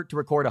ever to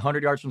record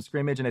 100 yards from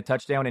scrimmage and a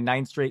touchdown in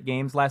 9 straight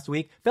games last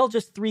week. Fell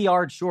just 3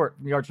 yards short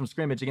yards from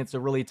scrimmage against a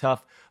really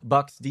tough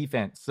Bucs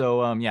defense.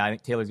 So, I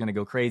think Taylor's going to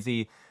go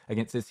crazy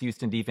against this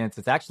Houston defense.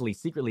 It's actually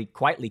secretly,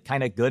 quietly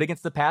kind of good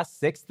against the pass,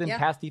 6th in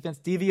pass defense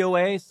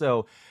DVOA.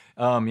 So,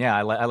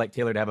 I like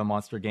Taylor to have a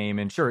monster game.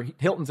 And sure,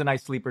 Hilton's a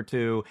nice sleeper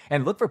too.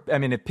 And look for,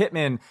 if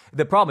Pittman,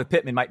 the problem with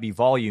Pittman might be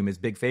volume, is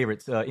big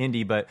favorites,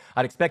 Indy, but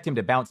I'd expect him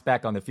to bounce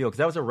back on the field because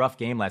that was a rough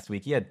game last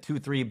week. He had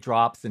 2-3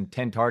 drops and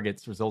 10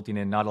 targets, resulting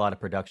in not a lot of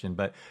production.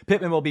 But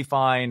Pittman will be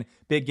fine.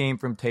 Big game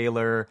from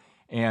Taylor.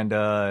 And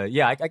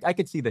I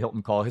could see the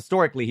Hilton call.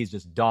 Historically, he's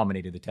just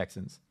dominated the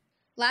Texans.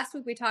 Last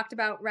week we talked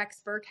about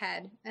Rex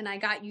Burkhead, and I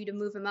got you to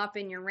move him up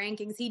in your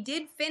rankings. He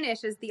did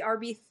finish as the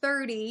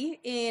RB30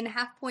 in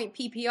half-point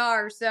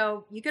PPR,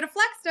 so you could have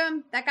flexed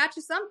him. That got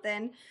you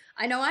something.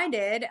 I know I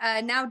did.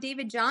 Now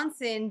David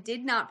Johnson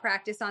did not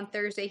practice on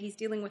Thursday. He's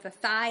dealing with a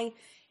thigh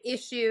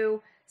issue.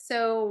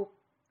 So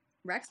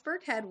Rex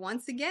Burkhead,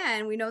 once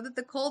again, we know that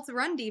the Colts'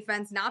 run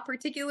defense not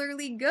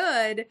particularly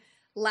good.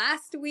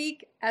 Last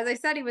week, as I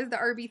said, he was the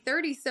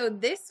RB30. So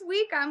this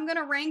week, I'm going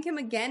to rank him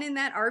again in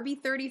that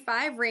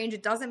RB35 range.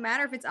 It doesn't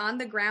matter if it's on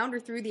the ground or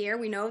through the air.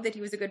 We know that he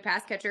was a good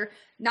pass catcher,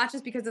 not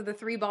just because of the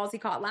 3 balls he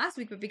caught last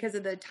week, but because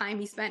of the time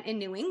he spent in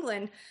New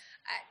England.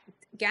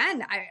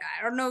 Again, I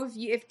don't know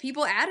if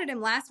people added him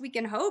last week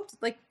and hoped,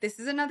 this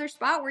is another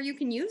spot where you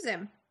can use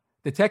him.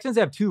 The Texans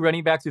have 2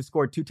 running backs who've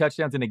scored 2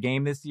 touchdowns in a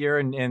game this year,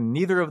 and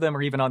neither of them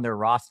are even on their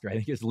roster. I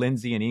think it's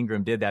Lindsey and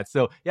Ingram did that.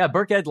 So, yeah,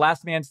 Burkhead,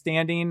 last man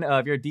standing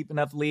if you're a deep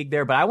enough league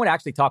there. But I want to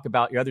actually talk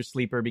about your other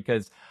sleeper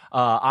because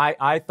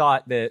I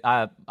thought that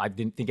I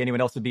didn't think anyone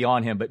else would be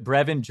on him. But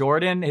Brevin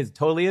Jordan has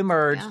totally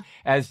emerged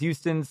as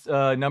Houston's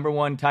number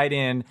 1 tight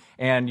end.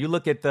 And you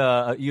look at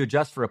you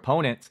adjust for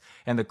opponents,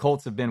 and the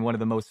Colts have been one of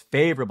the most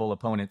favorable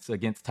opponents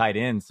against tight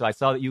ends. So I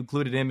saw that you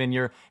included him in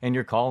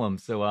your column.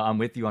 So I'm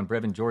with you on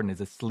Brevin Jordan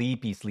as a sleepy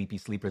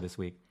sleeper this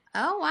week.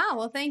 Oh, wow.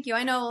 Well, thank you.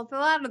 I know a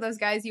lot of those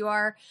guys you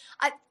are.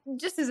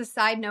 Just as a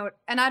side note,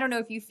 and I don't know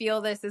if you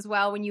feel this as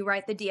well when you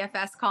write the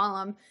DFS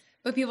column,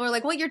 but people are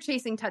like, well, you're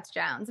chasing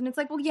touchdowns. And it's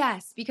like, well,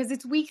 yes, because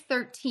it's week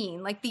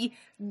 13.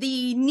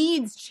 The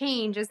needs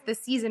change as the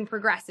season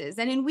progresses.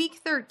 And in week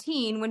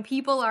 13, when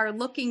people are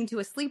looking to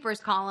a sleepers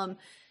column,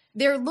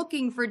 they're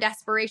looking for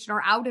desperation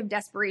or out of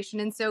desperation.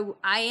 And so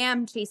I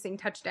am chasing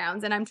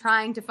touchdowns, and I'm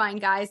trying to find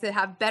guys that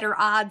have better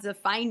odds of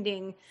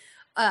finding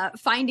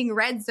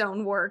red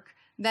zone work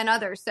than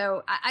others.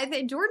 So I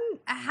think Jordan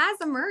has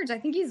emerged. I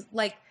think he's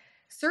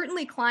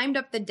certainly climbed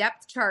up the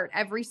depth chart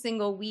every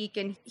single week,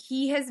 and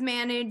he has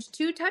managed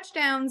 2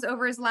 touchdowns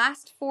over his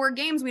last 4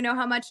 games. We know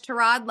how much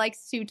Tyrod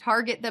likes to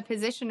target the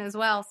position as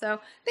well. So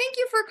thank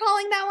you for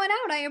calling that one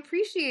out. I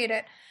appreciate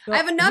it. I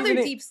have another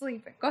deep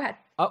sleeper. Go ahead.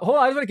 Hold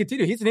on, I just want to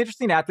continue. He's an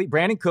interesting athlete.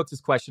 Brandon Cooks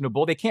is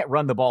questionable. They can't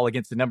run the ball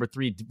against the number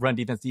 3 run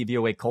defense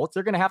DVOA Colts.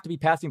 They're going to have to be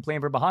passing,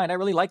 playing from behind. I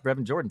really like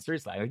Brevin Jordan.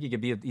 Seriously, I think he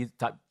could be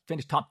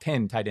finish top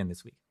 10 tight end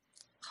this week.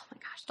 Oh my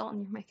gosh,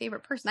 Dalton, you're my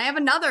favorite person. I have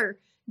another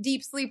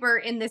deep sleeper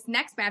in this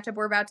next matchup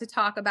we're about to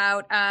talk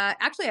about.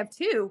 Actually, I have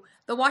 2.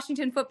 The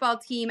Washington football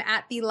team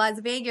at the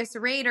Las Vegas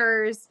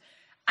Raiders.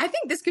 I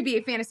think this could be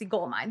a fantasy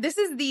gold mine. This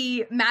is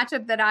the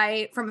matchup that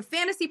I, from a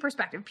fantasy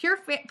perspective,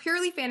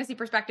 purely fantasy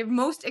perspective,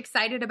 most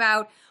excited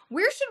about.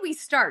 Where should we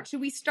start?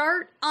 Should we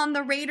start on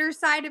the Raiders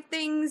side of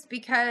things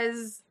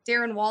because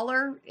Darren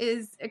Waller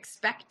is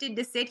expected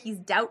to sit? He's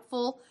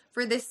doubtful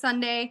for this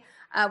Sunday,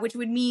 which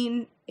would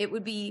mean it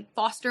would be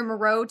Foster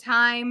Moreau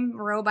time.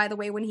 Moreau, by the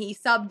way, when he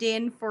subbed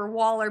in for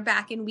Waller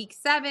back in week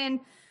 7,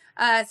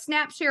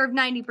 snap share of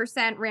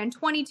 90%, ran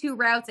 22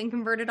 routes and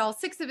converted all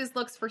 6 of his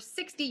looks for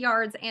 60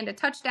 yards and a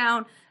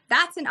touchdown.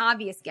 That's an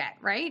obvious get,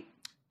 right?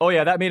 Oh,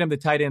 yeah, that made him the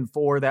tight end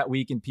 4 that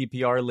week in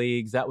PPR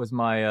leagues. That was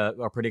my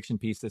our prediction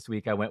piece this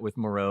week. I went with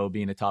Moreau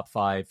being a top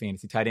 5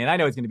 fantasy tight end. I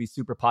know he's going to be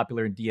super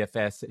popular in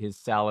DFS at his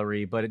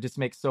salary, but it just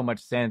makes so much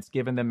sense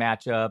given the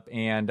matchup.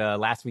 And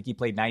last week he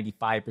played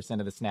 95%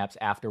 of the snaps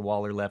after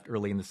Waller left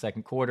early in the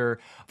second quarter.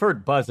 I've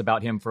heard buzz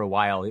about him for a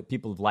while.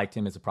 People have liked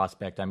him as a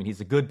prospect. I mean, he's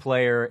a good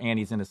player, and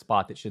he's in a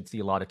spot that should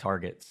see a lot of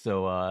targets.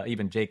 So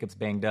even Jacobs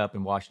banged up,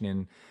 and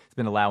Washington has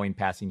been allowing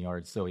passing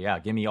yards. So yeah,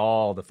 give me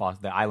all the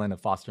island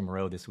of Foster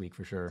Moreau this week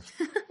for sure.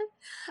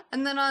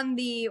 And then on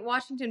the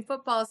Washington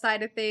football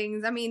side of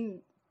things, I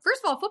mean,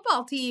 first of all,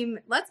 football team,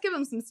 let's give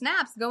them some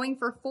snaps, going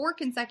for 4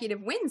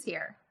 consecutive wins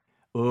here.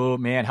 Oh,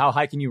 man, how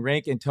high can you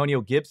rank Antonio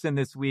Gibson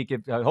this week?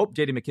 I hope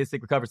J.D.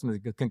 McKissic recovers from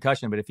the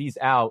concussion, but if he's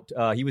out,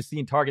 he was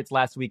seeing targets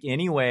last week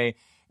anyway.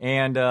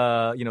 And,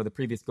 the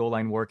previous goal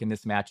line work in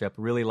this matchup,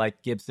 really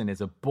like Gibson as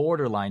a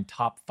borderline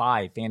top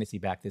 5 fantasy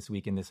back this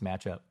week in this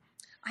matchup.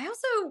 I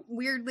also,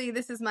 weirdly,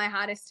 this is my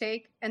hottest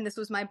take, and this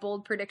was my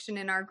bold prediction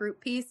in our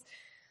group piece.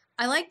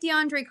 I like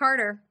DeAndre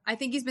Carter. I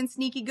think he's been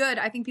sneaky good.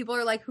 I think people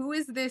are like, who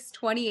is this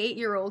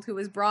 28-year-old who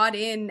was brought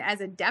in as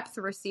a depth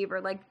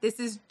receiver? Like,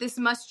 this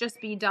must just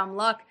be dumb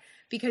luck,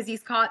 because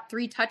he's caught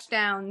 3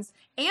 touchdowns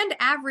and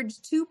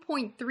averaged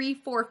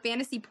 2.34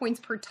 fantasy points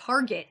per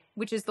target,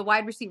 which is the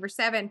wide receiver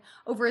 7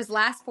 over his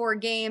last 4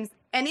 games.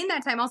 And in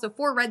that time, also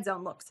 4 red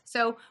zone looks.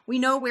 So we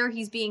know where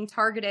he's being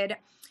targeted.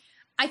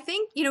 I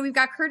think, we've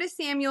got Curtis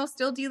Samuel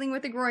still dealing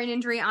with a groin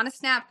injury on a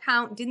snap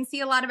count. Didn't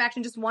see a lot of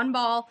action, just 1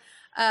 ball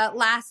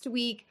last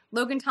week.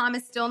 Logan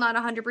Thomas still not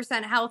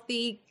 100%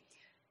 healthy.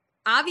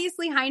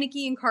 Obviously,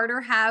 Heineke and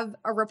Carter have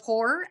a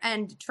rapport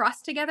and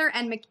trust together,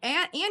 and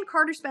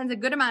Carter spends a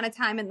good amount of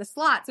time in the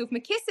slot. So if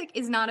McKissick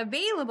is not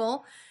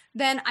available,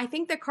 then I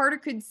think that Carter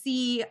could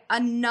see a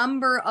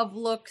number of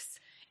looks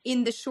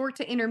in the short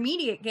to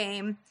intermediate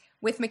game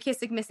with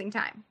McKissick missing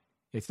time.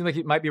 It seems like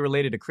he might be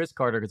related to Chris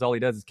Carter, because all he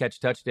does is catch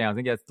touchdowns. I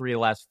think he has 3 of the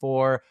last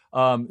 4.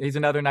 He's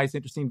another nice,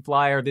 interesting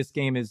flyer. This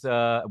game is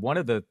one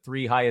of the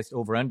 3 highest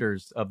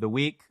over-unders of the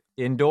week.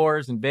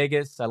 Indoors in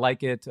Vegas. I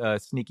like it.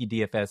 Sneaky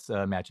DFS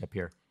matchup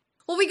here.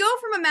 Well, we go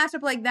from a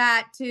matchup like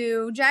that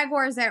to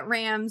Jaguars at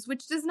Rams,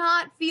 which does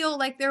not feel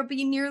like there'll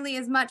be nearly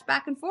as much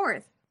back and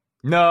forth.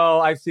 No,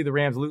 I see the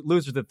Rams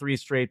losers of 3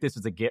 straight. This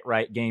is a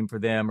get-right game for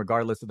them,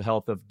 regardless of the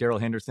health of Darrell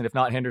Henderson. If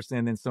not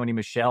Henderson, then Sony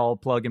Michel,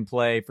 plug and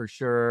play for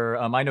sure.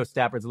 I know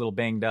Stafford's a little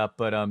banged up,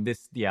 but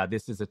this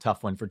is a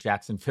tough one for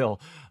Jacksonville.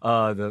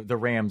 The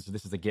Rams,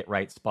 this is a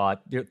get-right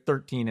spot. They're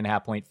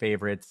 13.5-point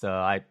favorites.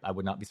 I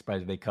would not be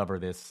surprised if they cover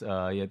this.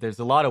 There's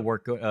a lot of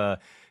work,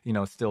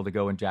 still to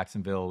go in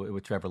Jacksonville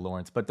with Trevor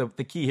Lawrence. But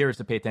the key here is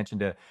to pay attention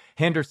to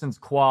Henderson's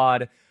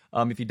quad.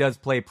 If he does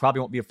play,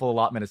 probably won't be a full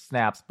allotment of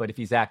snaps, but if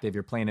he's active,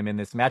 you're playing him in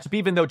this matchup.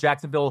 Even though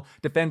Jacksonville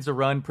defends the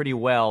run pretty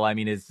well, I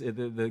mean,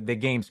 the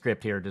game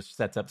script here just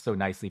sets up so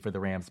nicely for the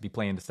Rams to be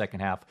playing the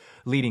second half,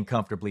 leading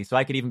comfortably. So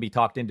I could even be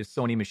talked into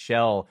Sony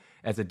Michel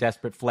as a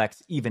desperate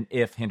flex, even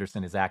if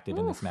Henderson is active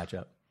in this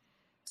matchup.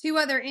 2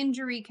 other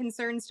injury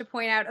concerns to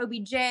point out.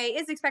 OBJ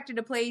is expected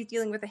to play. He's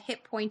dealing with a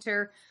hip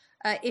pointer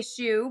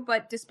issue,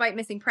 but despite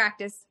missing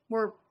practice,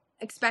 we're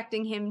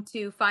expecting him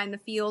to find the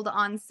field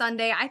on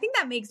Sunday. I think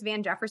that makes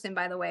Van Jefferson,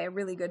 by the way, a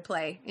really good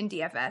play in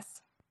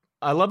DFS.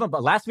 I love him,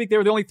 but last week they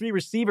were the only 3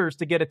 receivers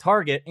to get a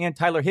target, and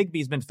Tyler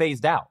Higbee's been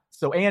phased out.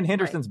 So, and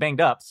Henderson's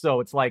banged up. So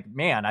it's like,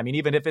 man, I mean,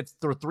 even if it's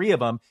the 3 of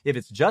them, if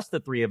it's just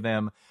the 3 of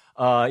them,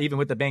 even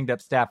with the banged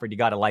up Stafford, you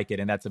got to like it.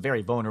 And that's a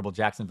very vulnerable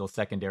Jacksonville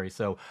secondary.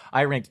 So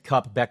I ranked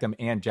Kupp, Beckham,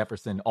 and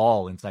Jefferson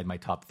all inside my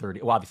top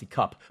 30. Well, obviously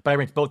Kupp, but I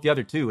ranked both the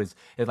other 2 as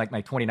like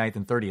my 29th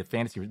and 30th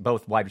fantasy,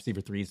 both wide receiver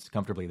 3s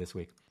comfortably this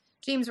week.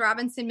 James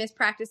Robinson missed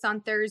practice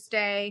on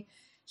Thursday.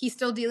 He's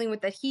still dealing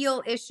with the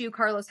heel issue.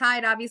 Carlos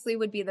Hyde obviously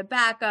would be the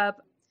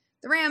backup.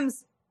 The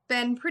Rams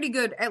been pretty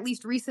good, at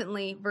least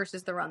recently,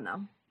 versus the run,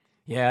 though.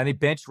 Yeah, and they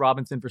benched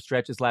Robinson for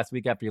stretches last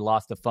week after he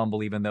lost a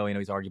fumble, even though,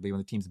 he's arguably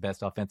one of the team's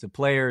best offensive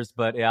players.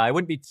 But yeah, I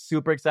wouldn't be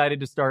super excited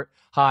to start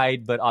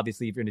Hyde, but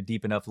obviously if you're in a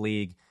deep enough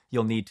league,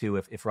 you'll need to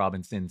if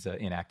Robinson's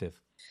inactive.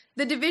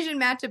 The division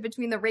matchup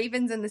between the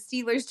Ravens and the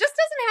Steelers just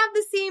doesn't have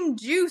the same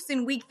juice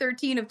in Week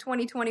 13 of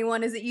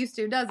 2021 as it used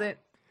to, does it?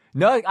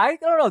 No, I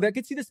don't know. I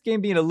could see this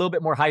game being a little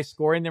bit more high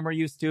scoring than we're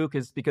used to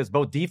because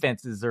both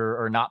defenses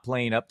are not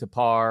playing up to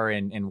par,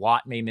 and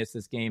Watt may miss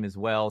this game as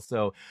well.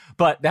 So,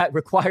 but that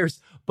requires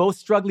both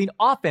struggling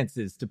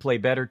offenses to play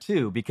better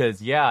too,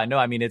 because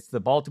it's the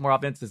Baltimore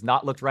offense has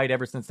not looked right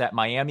ever since that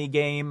Miami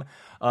game.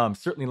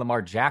 Certainly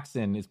Lamar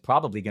Jackson is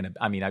probably going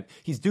to,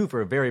 he's due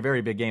for a very,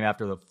 very big game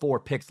after the 4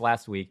 picks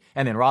last week.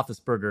 And then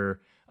Roethlisberger,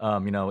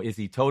 is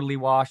he totally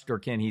washed, or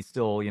can he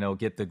still,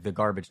 get the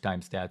garbage time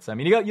stats? I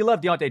mean, you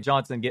love Deontay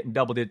Johnson getting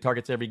double-digit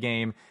targets every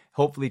game.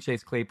 Hopefully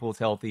Chase Claypool's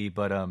healthy,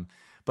 but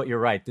you're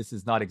right. This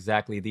is not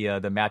exactly the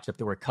matchup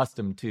that we're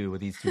accustomed to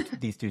with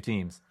these two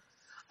teams.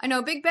 I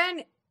know Big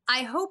Ben,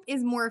 I hope,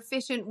 is more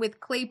efficient with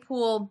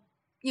Claypool,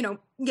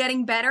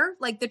 getting better.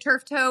 Like the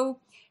turf toe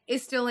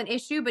is still an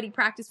issue, but he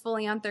practiced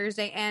fully on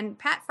Thursday, and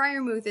Pat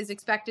Freiermuth is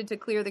expected to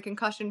clear the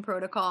concussion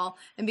protocol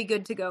and be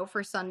good to go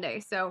for Sunday.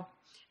 So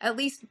at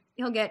least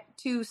he'll get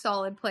 2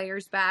 solid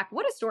players back.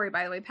 What a story,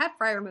 by the way. Pat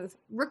Freiermuth,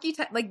 rookie,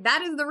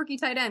 that is the rookie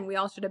tight end we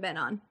all should have been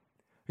on.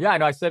 Yeah, I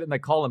know. I said it in the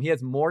column. He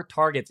has more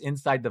targets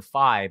inside the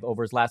 5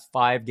 over his last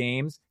 5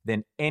 games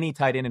than any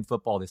tight end in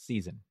football this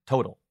season,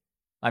 total.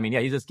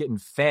 He's just getting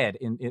fed.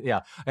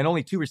 And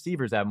only 2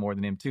 receivers have more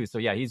than him, too. So,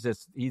 yeah, he's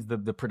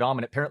the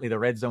predominant, apparently the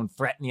red zone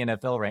threat in the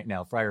NFL right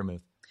now,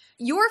 Freiermuth.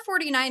 Your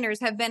 49ers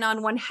have been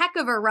on one heck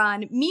of a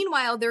run.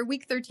 Meanwhile, their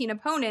Week 13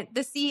 opponent,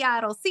 the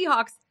Seattle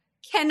Seahawks,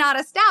 cannot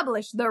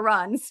establish the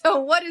run. So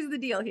what is the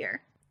deal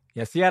here?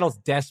 Yeah, Seattle's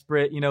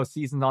desperate,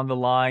 season's on the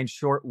line,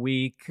 short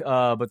week.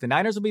 But the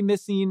Niners will be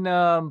missing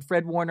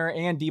Fred Warner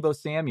and Deebo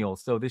Samuel.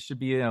 So this should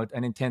be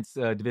an intense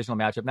divisional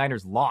matchup.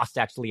 Niners lost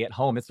actually at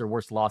home. It's their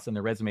worst loss on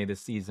their resume this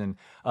season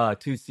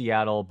to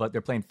Seattle, but they're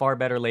playing far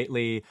better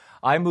lately.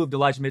 I moved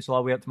Elijah Mitchell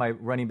all the way up to my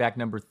running back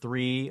number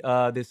 3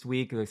 this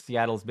week.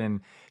 Seattle's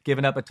been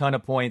giving up a ton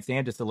of points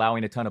and just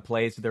allowing a ton of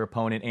plays to their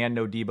opponent, and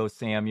no Deebo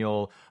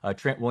Samuel.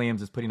 Trent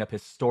Williams is putting up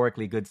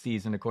historically good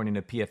season according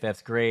to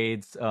PFF's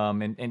grades,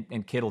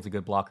 and Kittle's a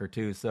good blocker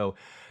too. So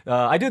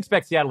I do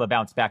expect Seattle to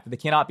bounce back, but they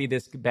cannot be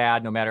this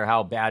bad no matter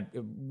how bad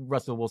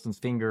Russell Wilson's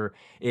finger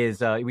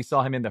is. We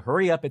saw him in the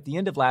hurry up at the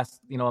end of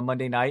on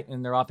Monday night,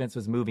 and their offense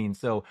was moving.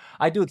 So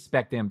I do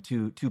expect them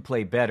to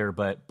play better,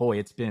 but boy,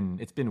 it's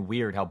been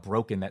weird how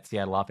broken that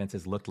Seattle offense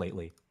has looked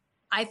lately.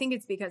 I think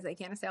it's because they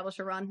can't establish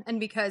a run, and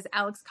because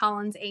Alex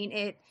Collins ain't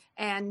it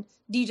and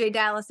DJ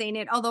Dallas ain't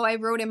it. Although I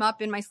wrote him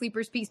up in my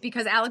sleepers piece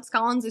because Alex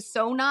Collins is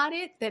so not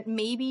it that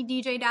maybe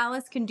DJ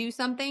Dallas can do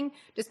something,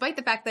 despite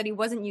the fact that he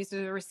wasn't used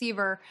as a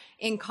receiver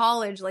in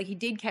college. Like, he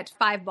did catch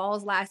 5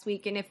 balls last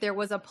week. And if there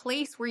was a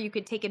place where you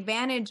could take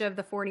advantage of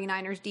the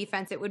 49ers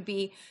defense, it would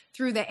be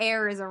through the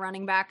air as a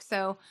running back.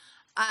 So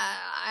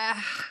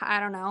I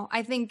don't know.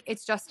 I think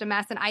it's just a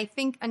mess. And I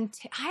think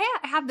I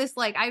have this,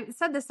 like, I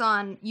said this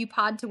on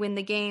UPod to Win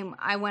the Game.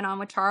 I went on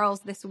with Charles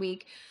this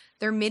week,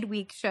 their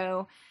midweek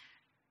show.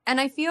 And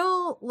I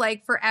feel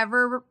like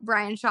forever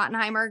Brian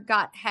Schottenheimer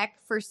got heck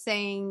for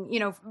saying,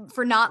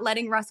 for not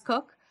letting Russ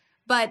cook.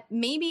 But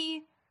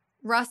maybe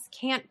Russ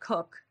can't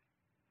cook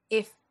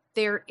if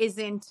there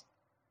isn't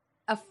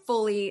a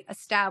fully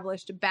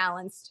established,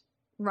 balanced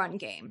run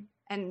game.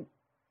 And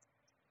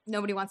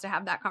nobody wants to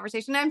have that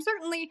conversation. And I'm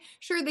certainly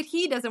sure that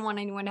he doesn't want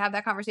anyone to have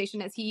that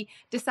conversation as he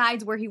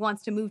decides where he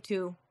wants to move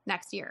to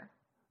next year.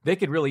 They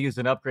could really use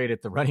an upgrade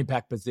at the running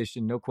back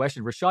position, no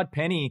question. Rashad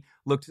Penny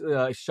looked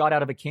shot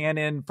out of a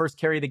cannon, first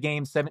carry of the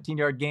game,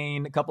 17-yard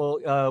gain a couple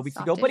weeks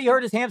ago, but he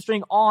hurt his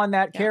hamstring on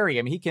that carry.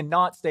 I mean, he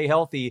cannot stay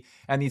healthy.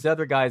 And these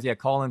other guys,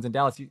 Collins and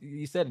Dallas,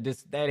 you said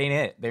that ain't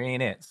it. They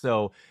ain't it.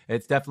 So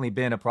it's definitely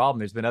been a problem.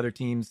 There's been other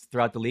teams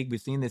throughout the league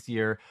we've seen this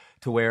year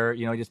to where,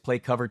 just play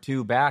cover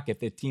 2 back. If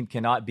the team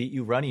cannot beat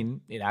you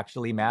running, it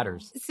actually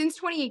matters. Since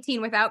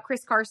 2018, without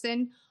Chris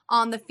Carson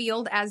on the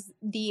field as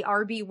the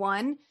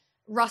RB1,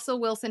 Russell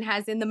Wilson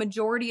has, in the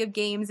majority of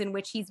games in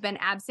which he's been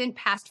absent,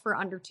 passed for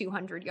under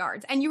 200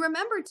 yards. And you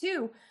remember,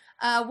 too,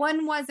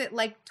 when was it,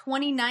 like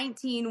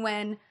 2019,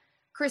 when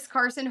Chris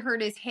Carson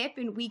hurt his hip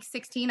in week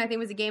 16? I think it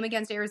was a game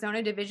against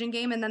Arizona, division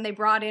game, and then they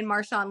brought in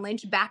Marshawn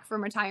Lynch back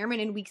from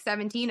retirement in week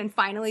 17, and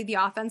finally the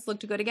offense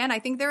looked good again. I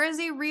think there is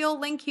a real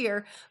link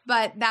here,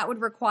 but that would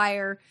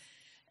require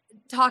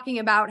talking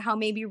about how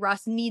maybe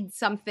Russ needs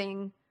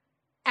something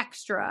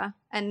extra,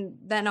 and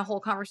then a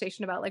whole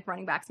conversation about, like,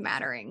 running backs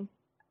mattering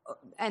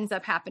ends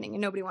up happening,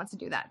 and nobody wants to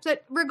do that.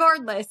 But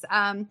regardless,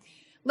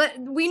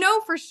 we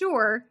know for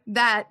sure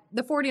that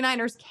the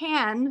 49ers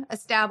can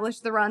establish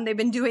the run. They've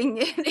been doing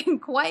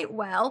it quite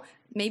well.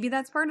 Maybe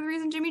that's part of the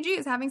reason Jimmy G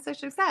is having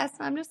such success.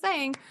 I'm just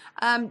saying.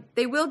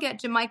 They will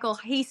get JaMycal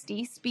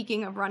Hasty,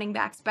 speaking of running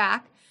backs,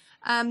 back.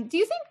 Do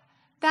you think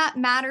that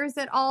matters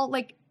at all?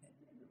 Like,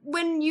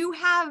 when you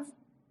have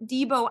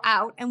Deebo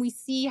out and we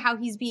see how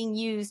he's being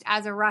used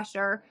as a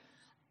rusher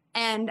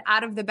and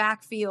out of the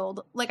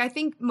backfield, like, I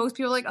think most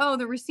people are like, oh,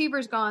 the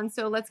receiver's gone,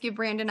 so let's give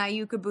Brandon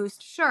Ayuk a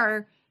boost.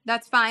 Sure,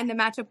 that's fine. The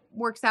matchup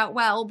works out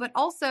well. But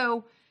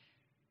also,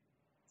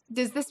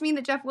 does this mean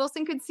that Jeff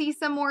Wilson could see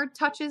some more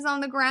touches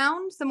on the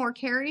ground, some more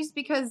carries,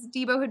 because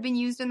Deebo had been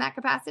used in that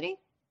capacity?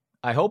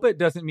 I hope it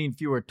doesn't mean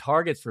fewer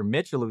targets for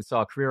Mitchell, who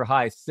saw career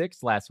high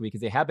 6 last week,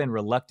 as they have been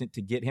reluctant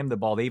to get him the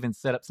ball. They even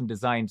set up some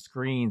designed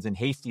screens, and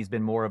Hasty's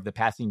been more of the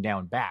passing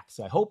down back.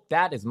 So I hope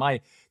that is my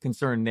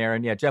concern there.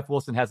 And yeah, Jeff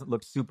Wilson hasn't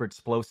looked super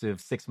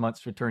explosive, 6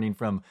 months returning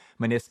from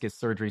meniscus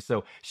surgery.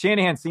 So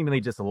Shanahan seemingly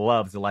just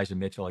loves Elijah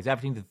Mitchell. He's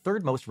averaging the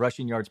 3rd most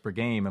rushing yards per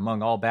game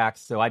among all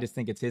backs. So I just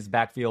think it's his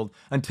backfield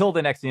until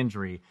the next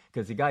injury,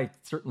 because the guy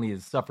certainly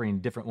is suffering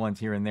different ones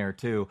here and there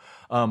too.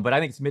 But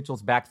I think it's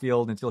Mitchell's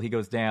backfield until he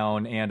goes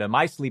down. And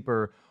my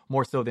sleeper,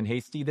 more so than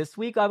Hasty this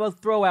week, I will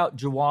throw out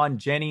Juwan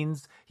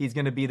Jennings. He's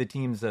going to be the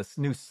team's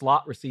new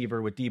slot receiver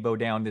with Deebo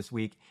down this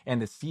week.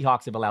 And the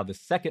Seahawks have allowed the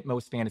 2nd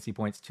most fantasy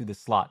points to the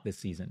slot this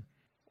season.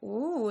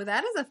 Ooh,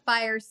 that is a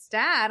fire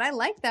stat. I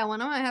like that one.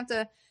 I'm going to have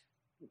to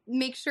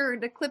make sure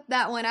to clip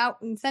that one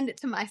out and send it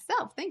to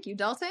myself. Thank you,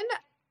 Dalton.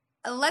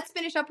 Let's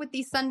finish up with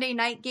the Sunday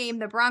night game.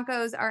 The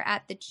Broncos are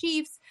at the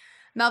Chiefs.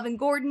 Melvin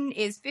Gordon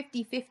is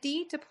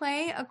 50-50 to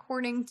play,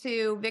 according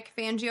to Vic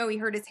Fangio. He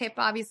hurt his hip,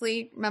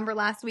 obviously, remember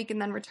last week,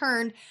 and then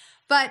returned.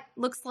 But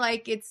looks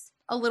like it's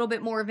a little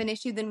bit more of an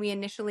issue than we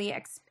initially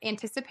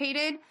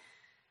anticipated.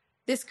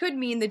 This could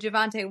mean the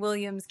Javonte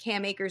Williams,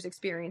 Cam Akers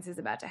experience is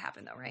about to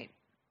happen, though, right?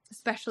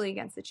 Especially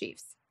against the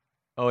Chiefs.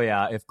 Oh,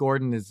 yeah. If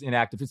Gordon is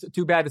inactive, it's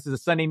too bad this is a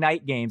Sunday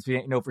night game, so you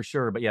don't know for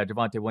sure. But yeah,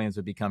 Javonte Williams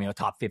would become a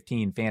top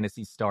 15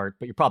 fantasy start,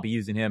 but you're probably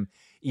using him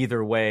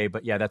either way.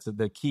 But yeah, that's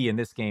the key in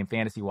this game,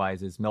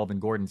 fantasy-wise, is Melvin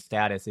Gordon's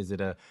status. Is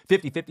it a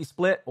 50-50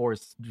 split, or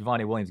is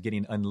Javonte Williams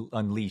getting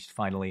unleashed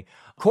finally?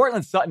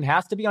 Courtland Sutton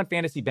has to be on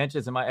fantasy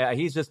benches.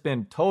 He's just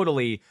been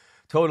totally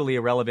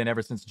irrelevant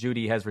ever since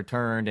Jeudy has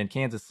returned. And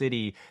Kansas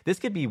City, this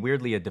could be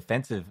weirdly a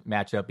defensive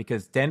matchup,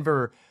 because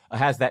Denver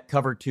has that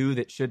cover 2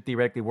 that should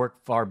theoretically work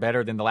far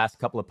better than the last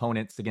couple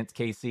opponents against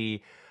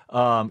KC.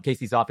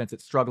 KC's offense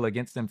that struggled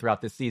against them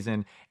throughout this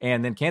season.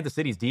 And then Kansas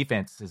City's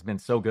defense has been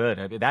so good.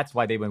 I mean, that's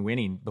why they've been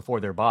winning before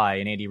their bye.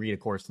 And Andy Reid, of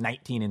course,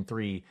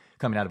 19-3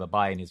 coming out of a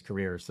bye in his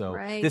career. So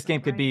this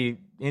game could be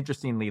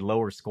interestingly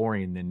lower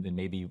scoring than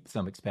maybe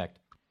some expect.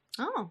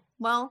 Oh,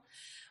 well,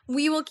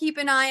 we will keep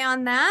an eye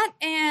on that.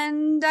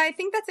 And I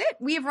think that's it.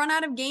 We have run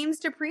out of games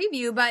to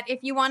preview. But if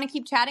you want to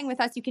keep chatting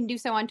with us, you can do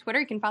so on Twitter.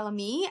 You can follow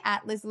me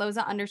at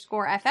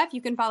LizLoza_FF.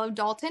 You can follow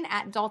Dalton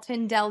at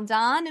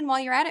DaltonDelDon. And while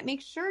you're at it,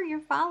 make sure you're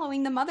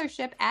following the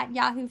mothership at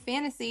Yahoo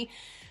Fantasy.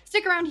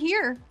 Stick around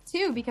here,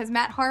 too, because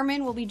Matt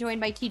Harmon will be joined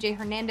by TJ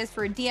Hernandez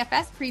for a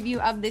DFS preview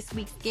of this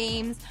week's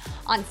games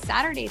on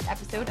Saturday's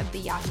episode of the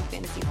Yahoo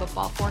Fantasy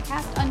Football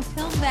Forecast.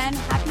 Until then,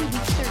 happy Week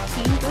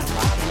 13. Good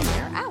luck, and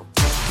we're out.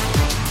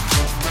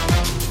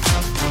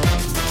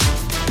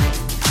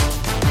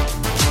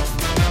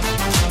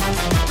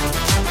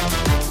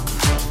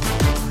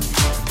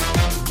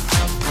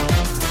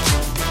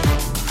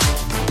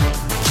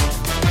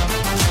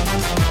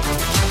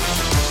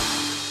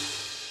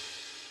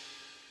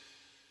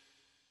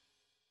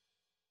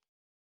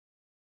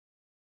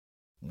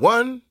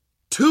 One,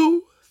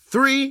 two,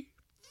 three,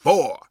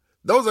 four.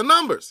 Those are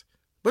numbers.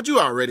 But you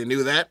already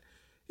knew that.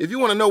 If you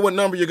want to know what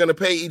number you're going to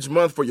pay each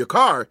month for your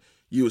car,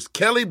 use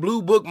Kelley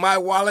Blue Book My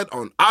Wallet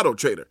on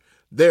AutoTrader.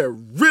 They're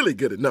really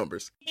good at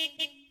numbers.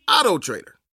 AutoTrader.